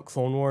thing about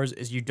Clone Wars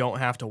is you don't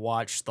have to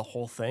watch the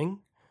whole thing,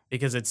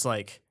 because it's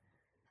like,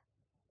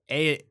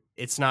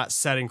 it's not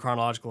set in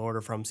chronological order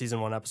from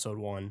season 1, episode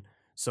 1.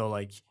 So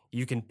like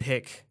you can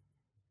pick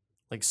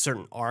like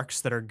certain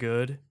arcs that are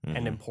good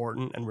and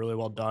important and really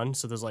well done.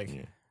 So there's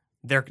like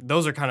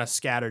those are kind of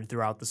scattered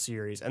throughout the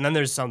series. And then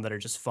there's some that are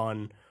just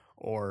fun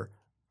or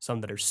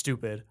some that are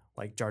stupid,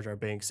 like Jar Jar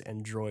Binks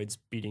and droids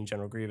beating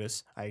General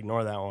Grievous. I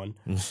ignore that one.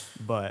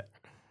 But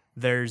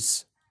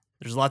there's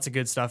lots of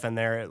good stuff in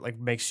there. It like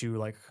makes you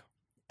like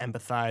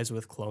empathize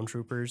with clone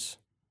troopers,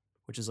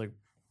 which is like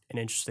an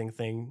interesting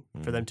thing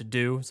for them to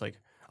do. It's like,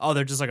 oh,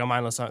 they're just like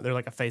they're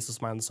like a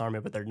faceless mindless army,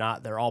 but they're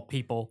not. They're all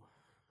people,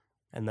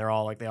 and they're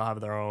all like they all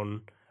have their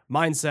own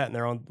mindset and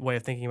their own way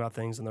of thinking about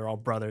things, and they're all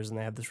brothers, and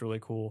they have this really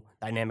cool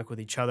dynamic with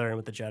each other and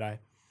with the Jedi.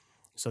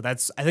 So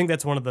I think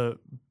that's one of the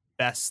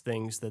best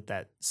things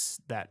that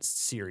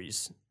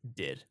series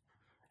did,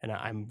 and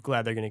I'm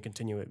glad they're going to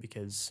continue it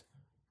because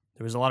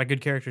there was a lot of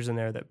good characters in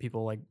there that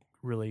people like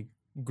really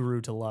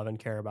grew to love and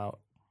care about,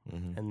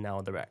 and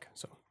now they're back.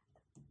 So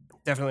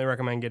definitely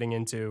recommend getting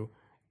into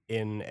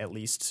in at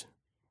least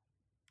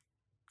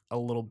a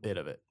little bit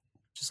of it.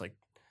 Just like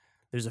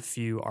there's a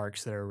few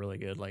arcs that are really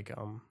good, like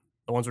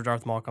the ones where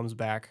Darth Maul comes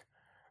back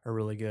are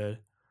really good.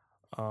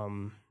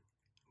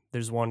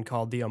 There's one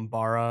called the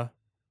Umbara,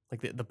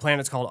 like the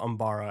planet's called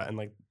Umbara, and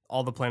like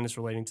all the planets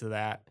relating to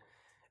that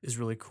is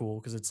really cool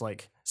because it's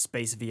like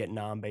space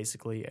Vietnam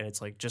basically, and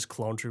it's like just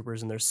clone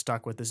troopers, and they're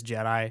stuck with this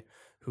Jedi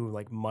who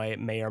like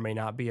may or may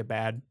not be a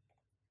bad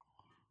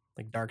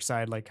like dark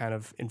side like kind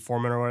of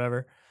informant or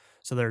whatever.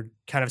 So they're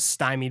kind of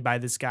stymied by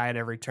this guy at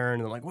every turn,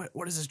 and they're like,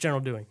 what is this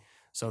general doing?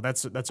 So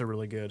that's a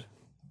really good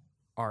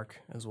arc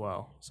as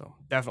well. So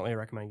definitely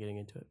recommend getting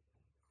into it.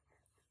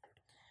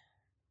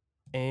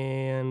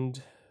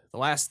 And the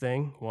last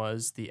thing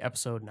was the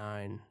episode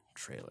 9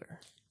 trailer.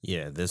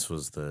 Yeah, this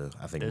was the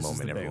This is moment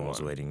the big everyone was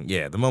one. waiting.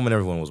 Yeah, the moment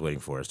everyone was waiting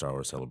for a Star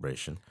Wars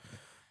Celebration.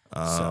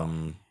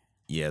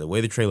 Yeah, the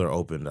way the trailer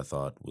opened, I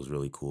thought was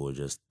really cool.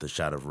 Just the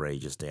shot of Rey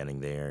just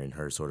standing there and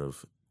her sort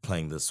of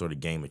playing this sort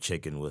of game of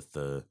chicken with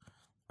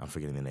I'm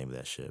forgetting the name of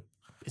that ship.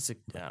 It's I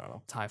don't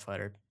know, TIE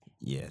fighter.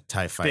 Yeah,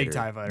 TIE fighter. Big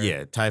TIE fighter.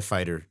 Yeah, TIE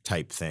fighter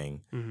type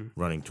thing Mm-hmm.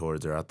 running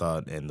towards her. I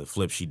thought, and the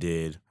flip she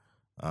did,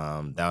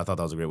 I thought that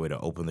was a great way to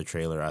open the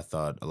trailer. I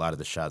thought a lot of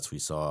the shots we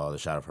saw, the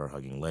shot of her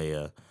hugging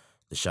Leia,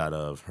 the shot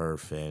of her,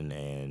 Finn,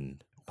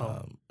 and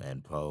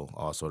Poe,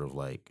 all sort of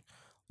like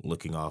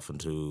looking off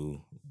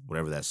into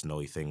whatever that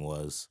snowy thing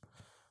was.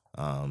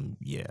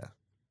 Yeah.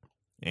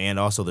 And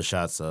also the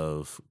shots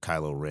of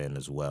Kylo Ren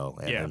as well,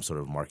 and him sort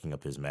of marking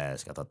up his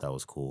mask. I thought that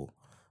was cool.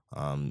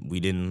 We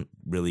didn't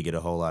really get a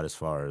whole lot as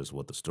far as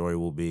what the story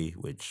will be,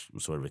 which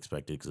was sort of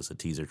expected because it's a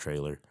teaser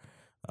trailer.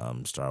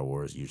 Star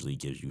Wars usually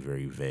gives you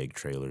very vague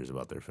trailers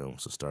about their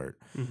films to start.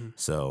 Mm-hmm.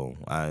 So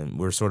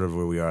we're sort of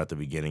where we are at the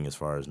beginning as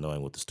far as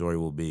knowing what the story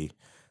will be.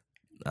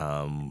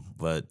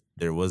 But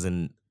there was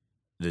an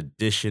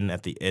addition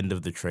at the end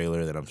of the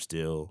trailer that I'm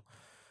still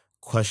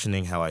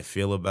questioning how I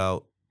feel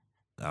about.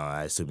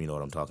 I assume you know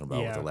what I'm talking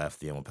about with the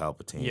Lathian with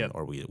Palpatine,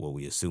 or what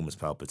we assume is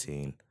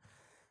Palpatine.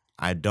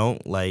 I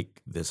don't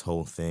like this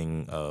whole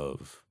thing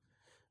of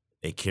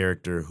a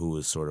character who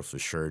is sort of for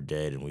sure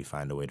dead and we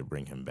find a way to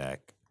bring him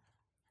back.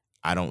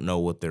 I don't know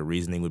what their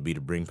reasoning would be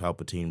to bring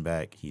Palpatine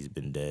back. He's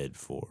been dead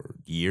for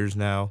years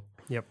now.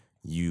 Yep.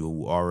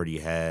 You already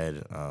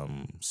had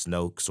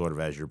Snoke sort of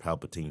as your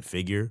Palpatine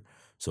figure.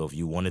 So if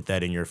you wanted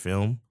that in your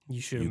film, You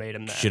should have made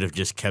him that. should have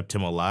just kept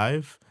him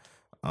alive.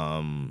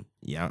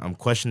 Yeah, I'm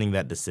questioning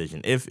that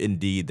decision. If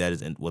indeed that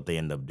is what they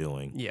end up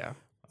doing. Yeah.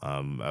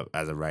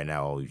 As of right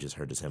now, all we've just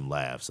heard is him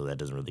laugh, so that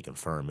doesn't really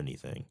confirm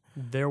anything.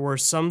 There were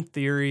some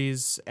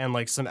theories and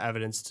like some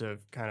evidence to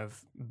kind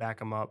of back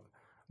them up,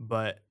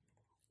 but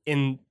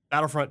in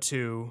Battlefront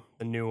 2,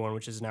 the new one,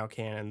 which is now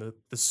canon,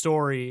 the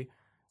story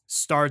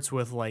starts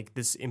with like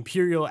this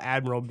Imperial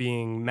Admiral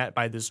being met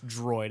by this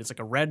droid. It's like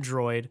a red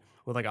droid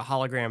with like a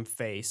hologram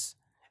face,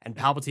 and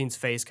Palpatine's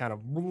face kind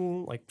of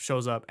like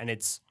shows up, and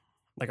it's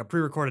like a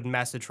pre-recorded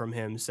message from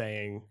him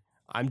saying,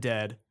 "I'm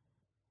dead.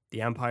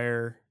 The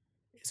Empire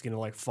is gonna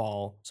like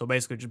fall. So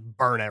basically, just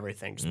burn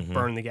everything, just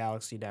burn the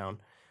galaxy down,"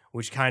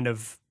 which kind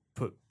of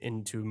put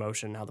into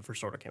motion how the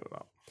First Order came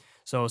about.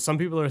 So some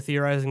people are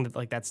theorizing that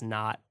like that's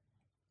not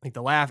like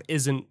the laugh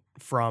isn't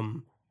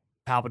from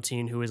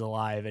Palpatine who is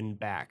alive and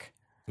back.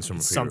 It's from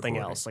a Something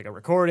pre-recording. else, like a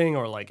recording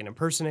or like an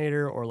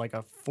impersonator or like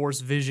a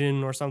Force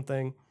vision or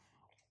something.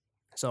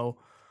 So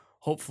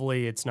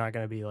hopefully it's not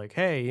going to be like,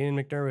 hey, Ian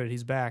McDermott,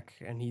 he's back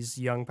and he's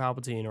young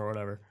Palpatine or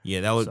whatever.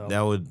 Yeah,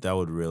 that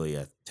would really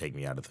take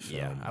me out of the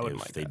film. Yeah, I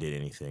wouldn't if like they that. did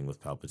anything with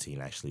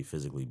Palpatine actually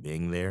physically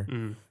being there.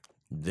 Mm.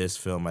 This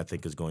film, I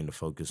think, is going to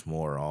focus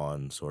more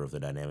on sort of the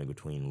dynamic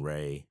between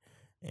Rey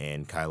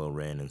and Kylo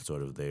Ren and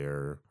sort of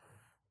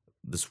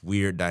this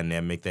weird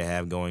dynamic they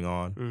have going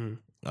on.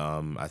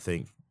 Mm. I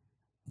think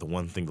the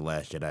one thing The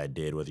Last Jedi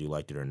did, whether you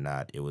liked it or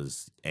not, it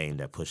was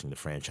aimed at pushing the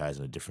franchise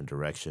in a different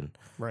direction,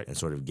 Right. and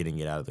sort of getting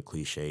it out of the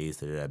cliches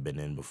that it had been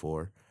in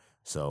before.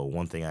 So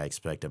one thing I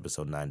expect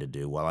Episode 9 to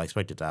do, while I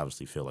expect it to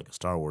obviously feel like a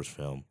Star Wars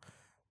film,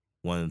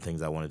 one of the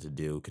things I wanted to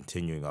do,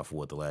 continuing off of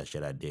what The Last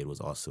Jedi did,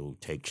 was also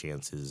take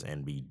chances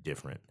and be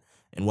different.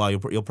 And while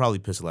you'll probably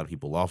piss a lot of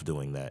people off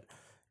doing that,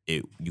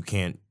 you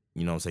can't,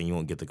 you know what I'm saying, you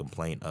won't get the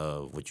complaint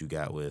of what you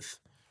got with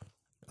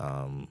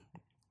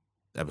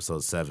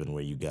episode 7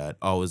 where you got,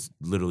 it's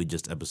literally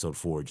just episode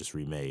 4 just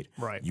remade.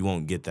 Right. You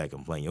won't get that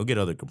complaint. You'll get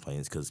other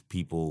complaints because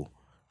people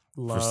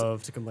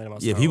love to complain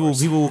about yeah, Star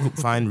Wars. people will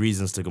find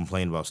reasons to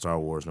complain about Star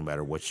Wars no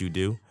matter what you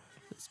do.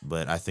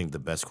 But I think the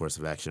best course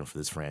of action for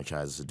this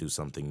franchise is to do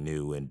something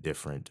new and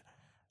different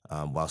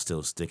while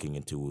still sticking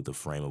into the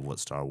frame of what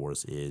Star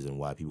Wars is and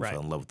why people Right.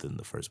 fell in love with it in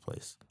the first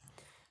place.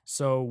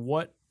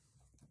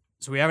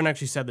 So we haven't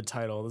actually said the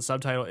title. The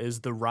subtitle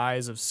is The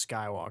Rise of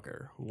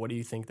Skywalker. What do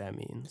you think that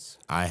means?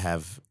 I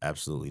have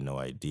absolutely no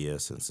idea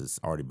since it's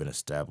already been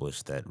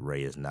established that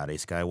Rey is not a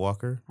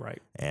Skywalker.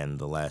 Right. And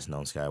the last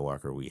known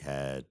Skywalker we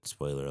had,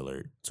 spoiler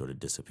alert, sort of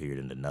disappeared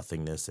into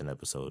nothingness in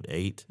episode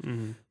 8.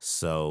 Mm-hmm.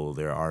 So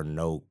there are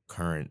no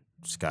current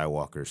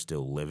Skywalkers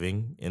still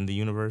living in the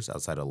universe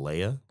outside of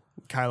Leia.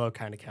 Kylo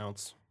kind of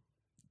counts.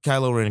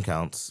 Kylo Ren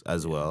counts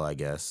as well, I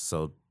guess.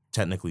 So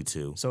technically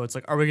 2. So it's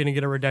like, are we going to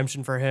get a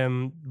redemption for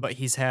him? But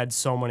he's had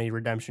so many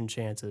redemption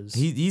chances.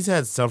 He's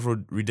had several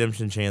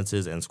redemption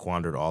chances and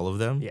squandered all of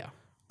them. Yeah.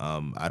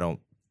 I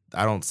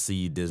don't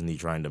see Disney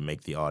trying to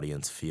make the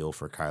audience feel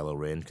for Kylo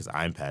Ren because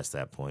I'm past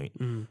that point.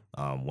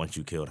 Mm-hmm. Once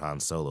you killed Han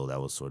Solo, that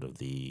was sort of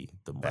the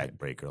Right.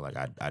 backbreaker. Like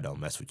I don't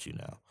mess with you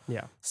now.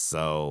 Yeah.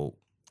 So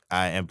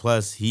and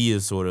plus he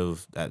is sort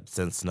of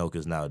since Snoke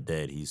is now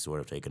dead, he's sort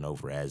of taken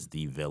over as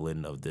the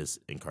villain of this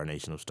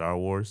incarnation of Star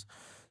Wars.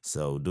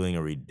 So doing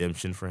a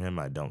redemption for him,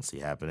 I don't see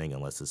happening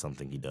unless it's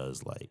something he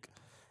does like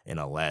in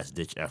a last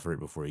ditch effort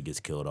before he gets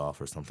killed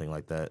off or something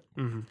like that.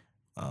 Mm-hmm.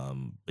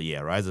 But yeah,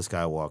 Rise of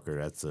Skywalker.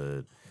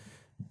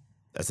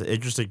 That's an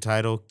interesting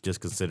title, just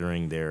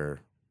considering there are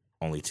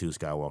only 2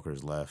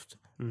 Skywalkers left.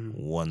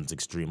 Mm-hmm. One's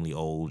extremely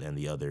old, and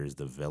the other is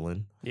the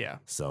villain. Yeah.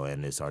 So,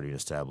 and it's already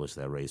established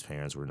that Rey's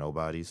parents were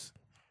nobodies.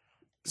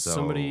 So,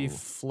 Somebody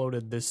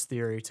floated this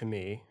theory to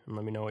me, and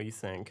let me know what you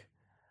think.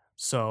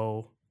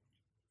 So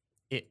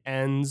it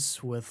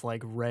ends with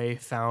like Rey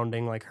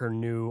founding like her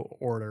new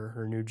order,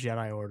 her new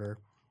Jedi order,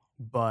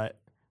 but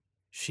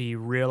she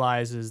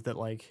realizes that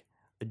like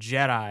the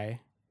Jedi,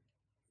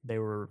 they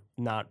were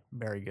not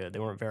very good. They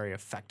weren't very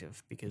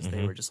effective because they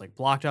Mhm. were just like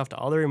blocked off to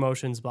other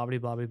emotions, blah blah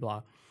blah blah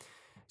blah.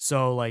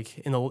 So like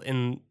in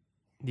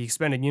the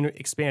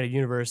expanded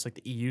universe, like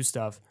the EU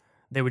stuff,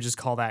 they would just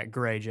call that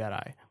Gray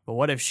Jedi. But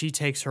what if she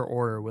takes her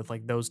order with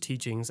like those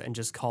teachings and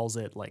just calls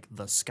it like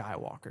the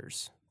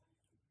Skywalkers,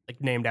 like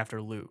named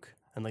after Luke,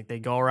 and like they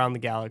go around the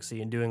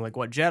galaxy and doing like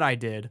what Jedi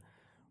did,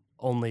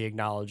 only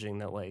acknowledging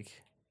that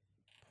like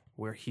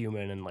we're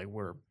human and like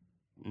we're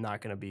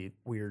not gonna be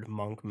weird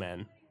monk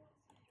men,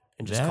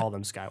 and just call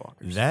them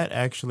Skywalkers. That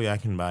actually, I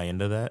can buy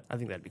into that. I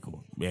think that'd be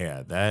cool.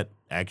 Yeah, that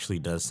actually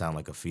does sound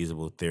like a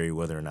feasible theory.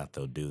 Whether or not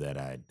they'll do that,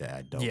 I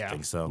don't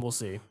think so. We'll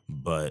see.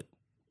 But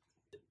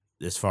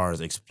as far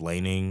as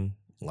explaining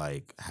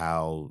like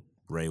how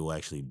Rey will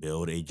actually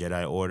build a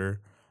Jedi Order,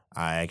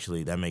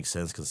 that makes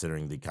sense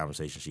considering the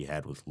conversation she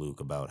had with Luke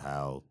about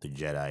how the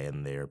Jedi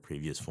in their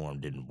previous form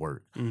didn't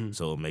work. Mhm.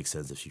 So it makes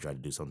sense if she tried to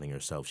do something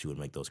herself, she would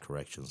make those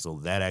corrections. So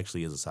that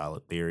actually is a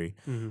solid theory.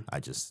 Mhm. I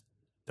just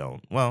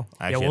don't. Well,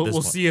 Yeah, actually, at this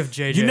we'll point, see if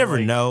JJ. you never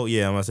like- know.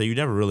 Yeah, I'm gonna say you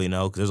never really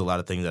know because there's a lot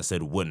of things I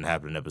said wouldn't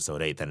happen in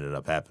episode 8 that ended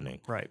up happening.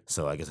 Right.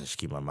 So I guess I should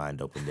keep my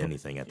mind open to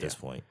anything at this Yeah.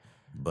 point.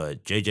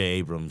 But J.J.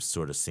 Abrams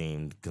sort of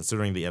seemed,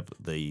 considering the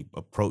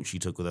approach he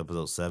took with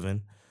episode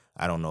 7,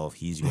 I don't know if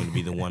he's going to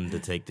be the one to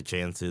take the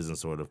chances and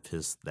sort of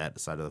piss that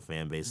side of the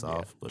fan base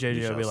off. But we JJ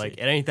will shall be see. like,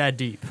 it ain't that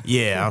deep.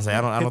 Yeah, I'll say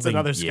I don't It's think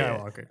another yeah,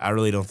 Skywalker. I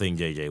really don't think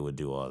JJ would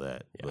do all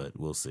that, Yeah. but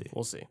we'll see.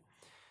 We'll see.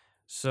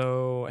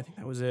 So I think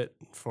that was it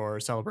for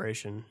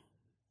Celebration.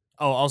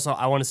 Oh, also,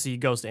 I want to see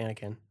Ghost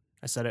Anakin.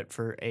 I said it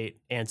for 8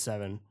 and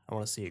 7. I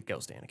want to see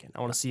Ghost Anakin.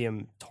 I want to see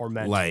him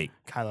torment Like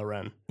Kylo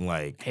Ren.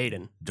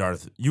 Hayden. Hayden.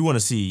 You want to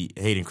see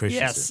Hayden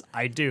Christensen? Yes,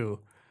 I do.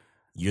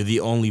 You're the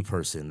only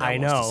person that I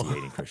wants know. to see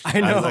Hayden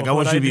Christensen. I know, I want but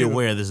you to I be do.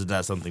 aware this is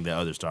not something that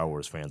other Star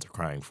Wars fans are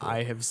crying for.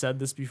 I have said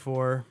this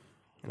before,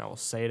 and I will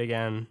say it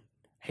again.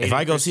 If Hayden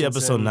I go see episode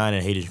Christensen- 9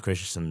 and Hayden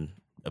Christensen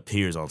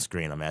appears on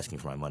screen, I'm asking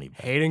for my money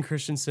back. Hayden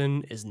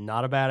Christensen is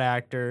not a bad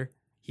actor.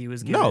 He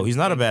was No, given he's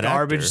not a bad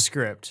garbage actor.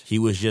 script He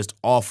was just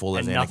awful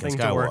as and Anakin nothing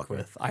Skywalker. to work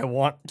with. I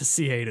want to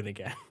see Hayden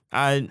again.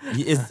 I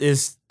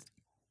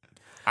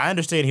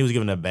understand he was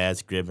given a bad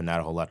script and not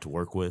a whole lot to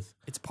work with,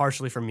 It's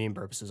partially for meme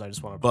purposes. I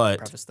just want to but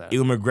preface that.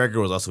 Ewan McGregor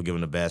was also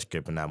given a bad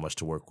script and not much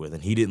to work with,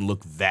 and he didn't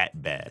look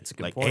that bad. a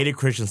good Like point. Hayden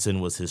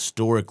Christensen was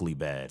historically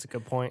bad That's a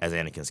good point. as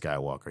Anakin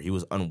Skywalker. He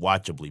was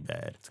unwatchably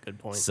bad. That's a good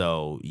point.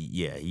 So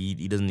yeah, he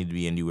doesn't need to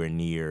be anywhere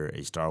near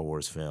a Star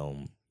Wars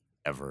film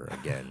ever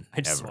again.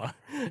 I just ever. want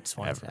it to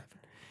Ever. happen.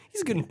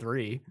 He's good in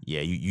 3.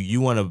 Yeah,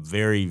 you want a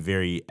very,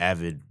 very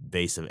avid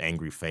base of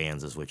angry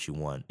fans is what you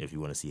want if you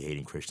want to see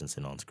Hayden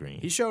Christensen on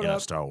screen. He showed in a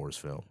up. Star Wars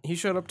film. He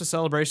showed up to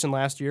Celebration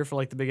last year for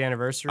like the big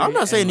anniversary. I'm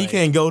not saying and, he like,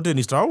 can't go to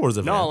any Star Wars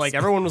events. No, like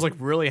everyone was like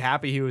really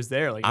happy he was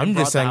there. Like they I'm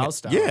brought just the saying,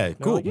 house down. yeah, They're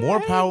cool. like, More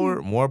 "Yay."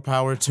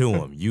 power to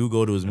him. You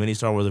go to as many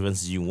Star Wars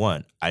events as you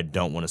want. I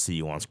don't want to see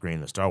you on screen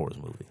in a Star Wars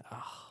movie.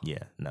 Yeah,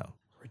 no,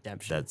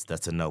 Redemption.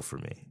 that's a no for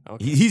me.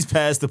 Okay. He's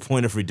past the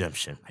point of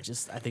redemption. I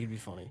think it'd be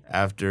funny.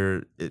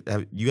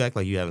 You act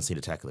like you haven't seen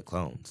Attack of the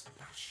Clones.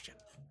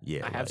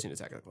 Yeah, I have seen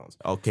Attack of the Clones.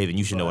 Okay, then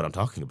you should know But- what I'm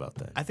talking about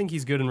then. I think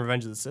he's good in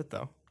Revenge of the Sith,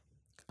 though.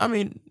 I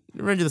mean,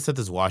 Revenge of the Sith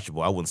is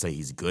watchable. I wouldn't say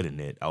he's good in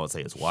it. I would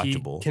say it's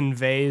watchable. He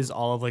conveys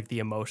all of like the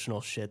emotional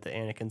shit that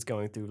Anakin's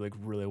going through like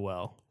really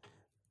well.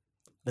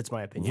 That's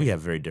my opinion. We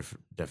have very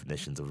different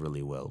definitions of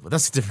really well, but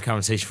that's a different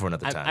conversation for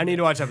another time. I need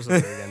to watch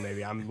episode 3 again.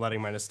 Maybe I'm letting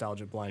my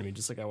nostalgia blind me,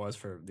 just like I was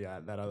for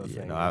that other Yeah,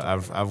 thing. no, we were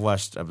talking about. I've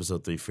watched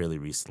episode 3 fairly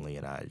recently,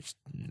 and I just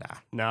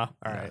No,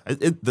 all right.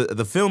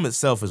 The film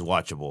itself is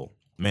watchable,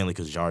 mainly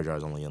because Jar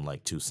Jar's only in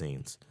like 2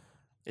 scenes.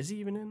 Is he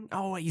even in?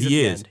 Oh, wait, he's at He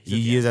the is.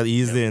 end.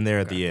 He's Yep. in there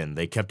at Okay. the end.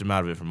 They kept him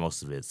out of it for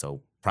most of it,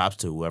 so props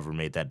to whoever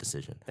made that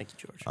decision. Thank you,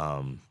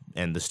 George.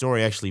 And the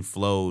story actually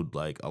flowed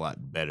like a lot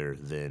better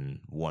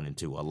than 1 and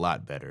 2, a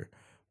lot better.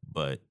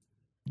 But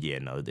yeah,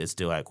 no, it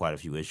still had quite a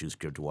few issues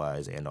script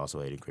wise, and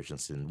also Hayden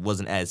Christensen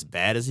wasn't as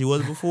bad as he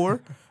was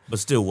before, but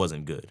still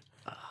wasn't good.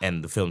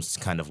 And the film's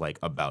kind of like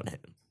about him,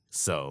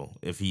 so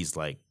if he's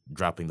like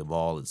dropping the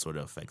ball, it sort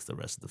of affects the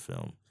rest of the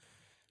film.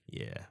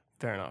 Yeah.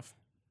 Fair enough.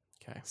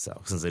 Okay.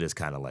 So since it is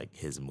kind of like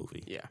his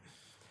movie, Yeah.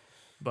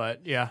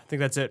 But yeah, I think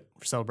that's it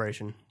for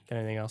Celebration. Got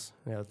anything else?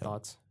 Any other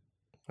thoughts?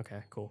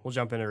 Okay, cool. We'll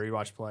jump into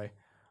rewatch play.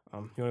 You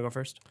want to go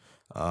first?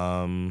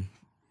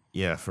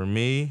 Yeah, for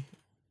me,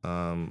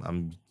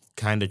 I'm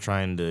kind of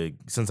trying to,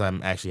 since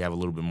I'm actually have a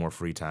little bit more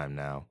free time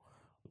now,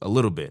 a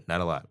little bit,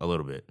 not a lot, a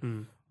little bit.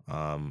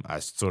 I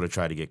sort of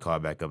try to get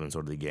caught back up in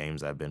sort of the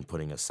games I've been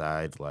putting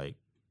aside, like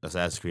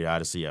Assassin's Creed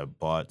Odyssey. I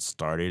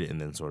started, and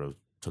then sort of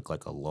took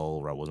like a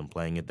lull where I wasn't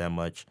playing it that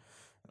much.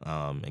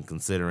 And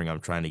considering I'm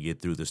trying to get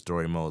through the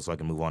story mode so I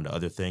can move on to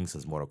other things,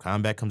 since Mortal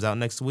Kombat comes out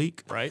next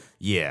week. Right.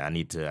 Yeah, I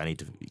need to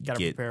Gotta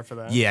prepare for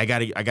that. Yeah, I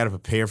gotta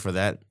prepare for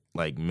that,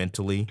 like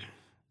mentally,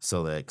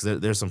 so that because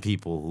there's some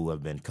people who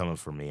have been coming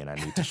for me and I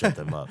need to shut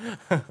them up.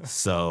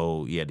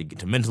 So yeah,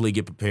 to mentally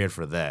get prepared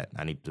for that,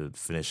 I need to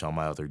finish all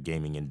my other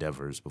gaming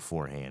endeavors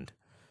beforehand.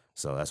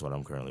 So that's what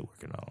I'm currently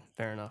working on.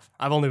 Fair enough.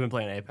 I've only been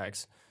playing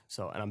Apex,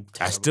 and I'm I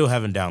terrible. still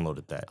haven't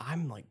downloaded that.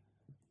 I'm like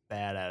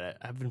bad at it.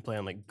 I've been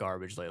playing like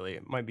garbage lately.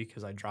 It might be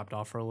because I dropped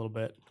off for a little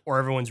bit, or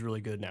everyone's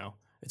really good now.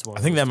 It's one. I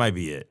of think those that might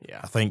be it. Yeah.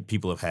 I think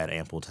people have had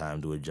ample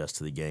time to adjust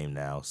to the game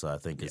now, so I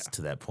think it's Yeah.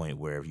 to that point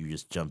where if you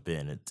just jump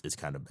in, it's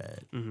kind of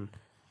bad.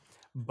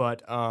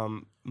 But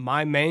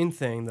my main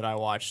thing that I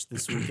watched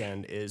this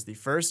weekend is the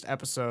first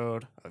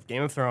episode of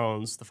Game of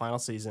Thrones, the final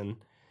season.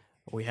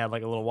 We had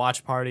like a little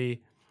watch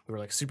party. We were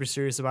like super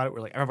serious about it. We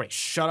are like, everybody,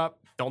 shut up,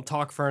 don't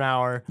talk for an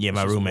hour. Yeah, Let's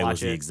my just roommate watch was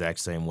the it." exact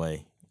same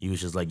way. He was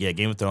just like, "Yeah,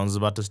 Game of Thrones is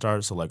about to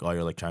start, so like all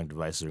your electronic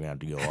devices are gonna have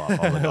to go off." I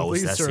was like, "Oh,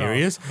 is Please that turn off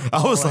serious?"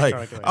 all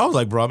electronic I was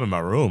like, "Bro, I'm in my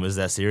room. Is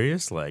that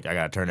serious? Like, I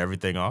gotta turn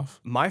everything off."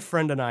 My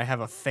friend and I have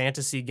a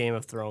fantasy Game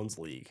of Thrones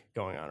league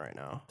going on right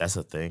now. That's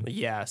a thing.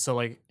 Yeah, so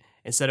like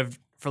instead of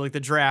the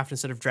draft,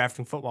 instead of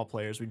drafting football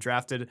players, we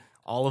drafted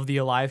all of the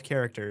alive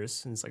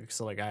characters. And it's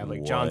like I have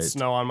like Jon What?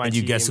 Snow on my And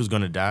team. you guess who's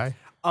gonna die?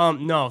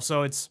 No,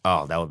 so it's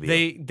Oh, that would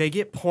be. they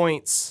get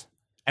points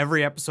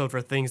every episode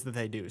for things that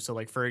they do. So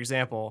like for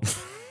example,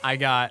 I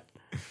got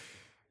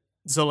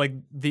so like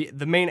the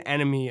main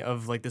enemy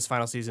of like this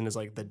final season is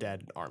like the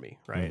dead army,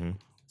 right? Mhm.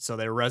 So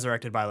they're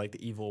resurrected by like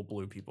the evil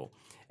blue people.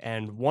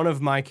 And one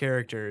of my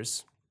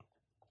characters,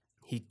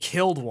 he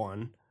killed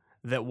one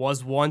that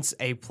was once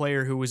a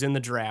player who was in the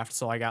draft,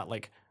 so I got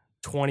like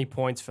 20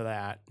 points for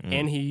that.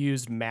 And he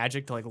used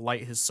magic to like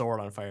light his sword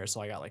on fire,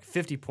 so I got like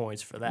 50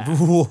 points for that.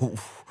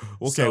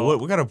 Okay, So-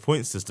 what kind of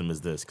point system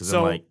is this? Because So,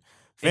 I'm like,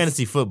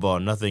 fantasy football,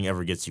 nothing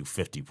ever gets you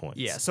 50 points.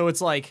 Yeah, so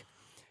it's like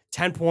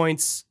 10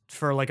 points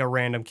for like a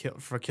random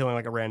for killing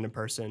like a random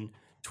person,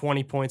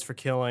 20 points for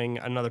killing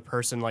another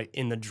person like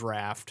in the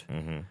draft.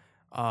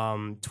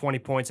 20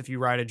 points if you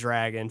ride a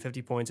dragon,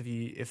 50 points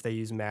if they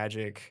use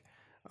magic,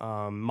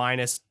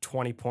 minus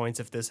 20 points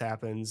if this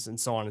happens, and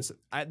so on.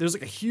 There's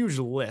like a huge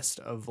list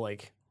of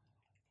like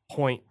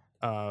point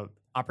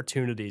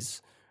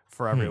opportunities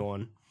for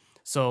everyone.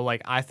 So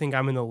like I think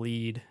I'm in the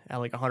lead at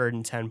like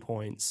 110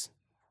 points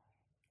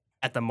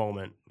at the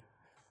moment.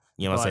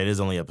 You know what I'm But- saying? It is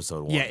only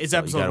episode 1. Yeah, it's so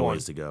episode you got a 1.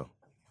 ways to go.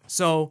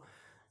 So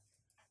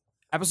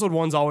episode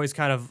 1's always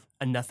kind of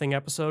a nothing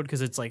episode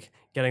because it's like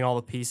getting all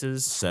the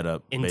pieces Set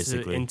up,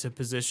 basically. into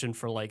position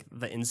for like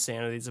the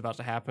insanity that's about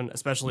to happen,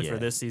 especially for Yeah.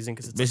 this season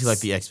because it's Basically like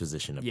the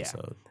exposition Yeah.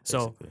 episode.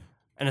 So- basically.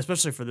 and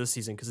especially for this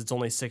season because it's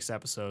only 6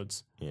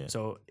 episodes. Yeah.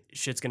 So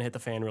shit's gonna hit the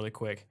fan really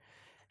quick,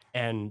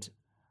 and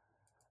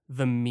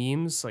the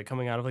memes like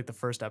coming out of like the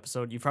first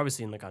episode, you've probably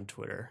seen like on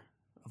Twitter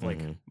of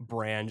like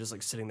Bran just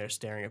like sitting there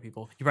staring at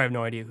people. You probably have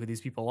no idea who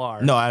these people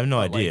are. No, I have no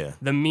But, like, idea.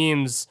 the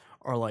memes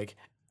are like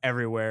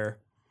everywhere,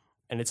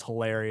 and it's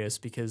hilarious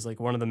because like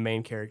one of the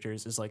main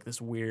characters is like this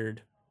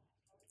weird.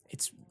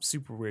 It's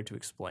super weird to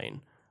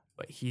explain,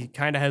 but he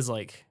kind of has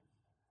like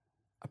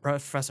a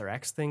Professor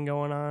X thing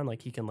going on.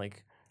 Like he can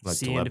like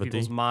see into telepathy?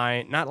 people's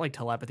mind, not like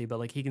telepathy, but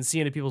like he can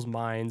see into people's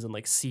minds and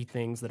like see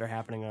things that are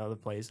happening in other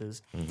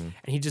places. And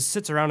he just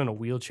sits around in a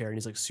wheelchair and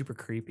he's like super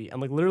creepy.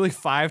 And like literally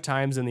 5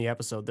 times in the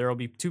episode, there will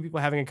be 2 people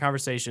having a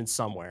conversation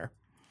somewhere.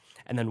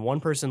 and then one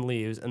person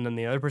leaves, and then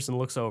the other person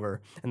looks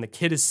over, and the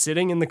kid is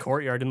sitting in the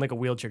courtyard in like a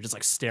wheelchair, just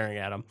like staring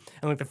at him.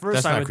 And like the first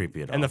That's time, not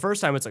creepy at all. And the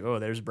first time it's like, oh,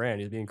 there's Brand,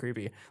 he's being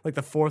creepy. Like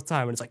the fourth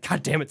time, and it's like,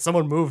 God damn it,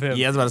 someone move him.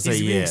 Yeah, I was about to say,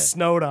 he's being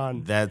snowed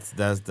on. That's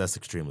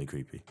extremely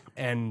creepy.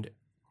 And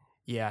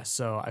yeah,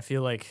 so I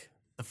feel like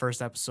the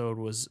first episode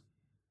was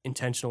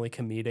intentionally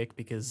comedic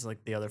because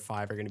like the other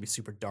 5 are going to be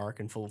super dark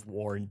and full of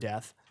war and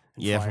death.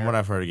 And Yeah, fire. from what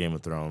I've heard of Game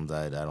of Thrones,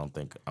 I don't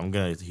think I'm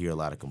gonna hear a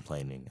lot of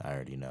complaining. I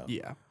already know.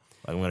 Yeah.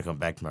 Like, I'm gonna come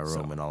back to my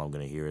room and all I'm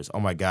gonna hear is, "Oh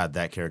my God,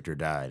 that character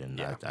died," and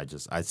Yeah.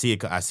 I see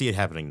it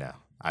happening now.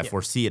 I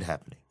foresee it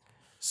happening.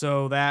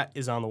 So that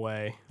is on the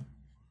way.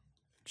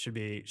 Should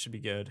be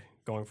good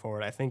going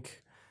forward. I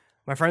think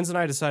my friends and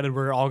I decided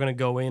we're all going to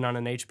go in on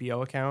an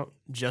HBO account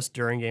just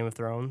during Game of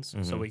Thrones,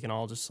 so we can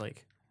all just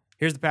like,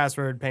 here's the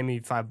password, pay me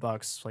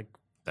 $5. Like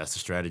That's the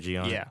strategy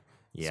on it. yeah.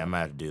 Yeah, I might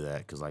have to do that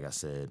because, like I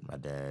said, my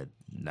dad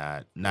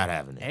not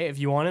having it. Hey, if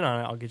you want in on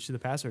it, I'll get you the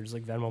password. Just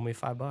like Venmo me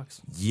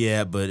 $5.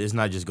 Yeah, but it's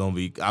not just gonna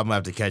be. I'm gonna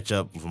have to catch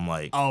up from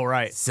like Oh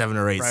right. 7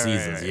 or 8 Right,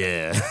 seasons. right.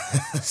 Yeah,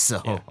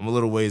 so Yeah. I'm a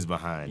little ways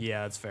behind.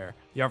 Yeah, that's fair.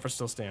 The offer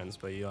still stands,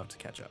 but you'll have to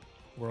catch up.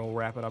 We'll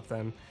wrap it up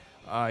then.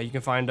 You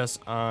can find us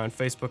on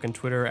Facebook and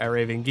Twitter at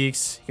Raving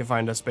Geeks. You can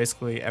find us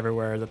basically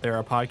everywhere that there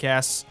are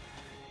podcasts.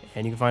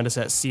 And you can find us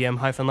at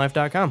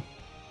cm-life.com.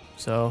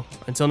 So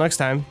until next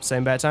time,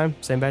 same bad channel.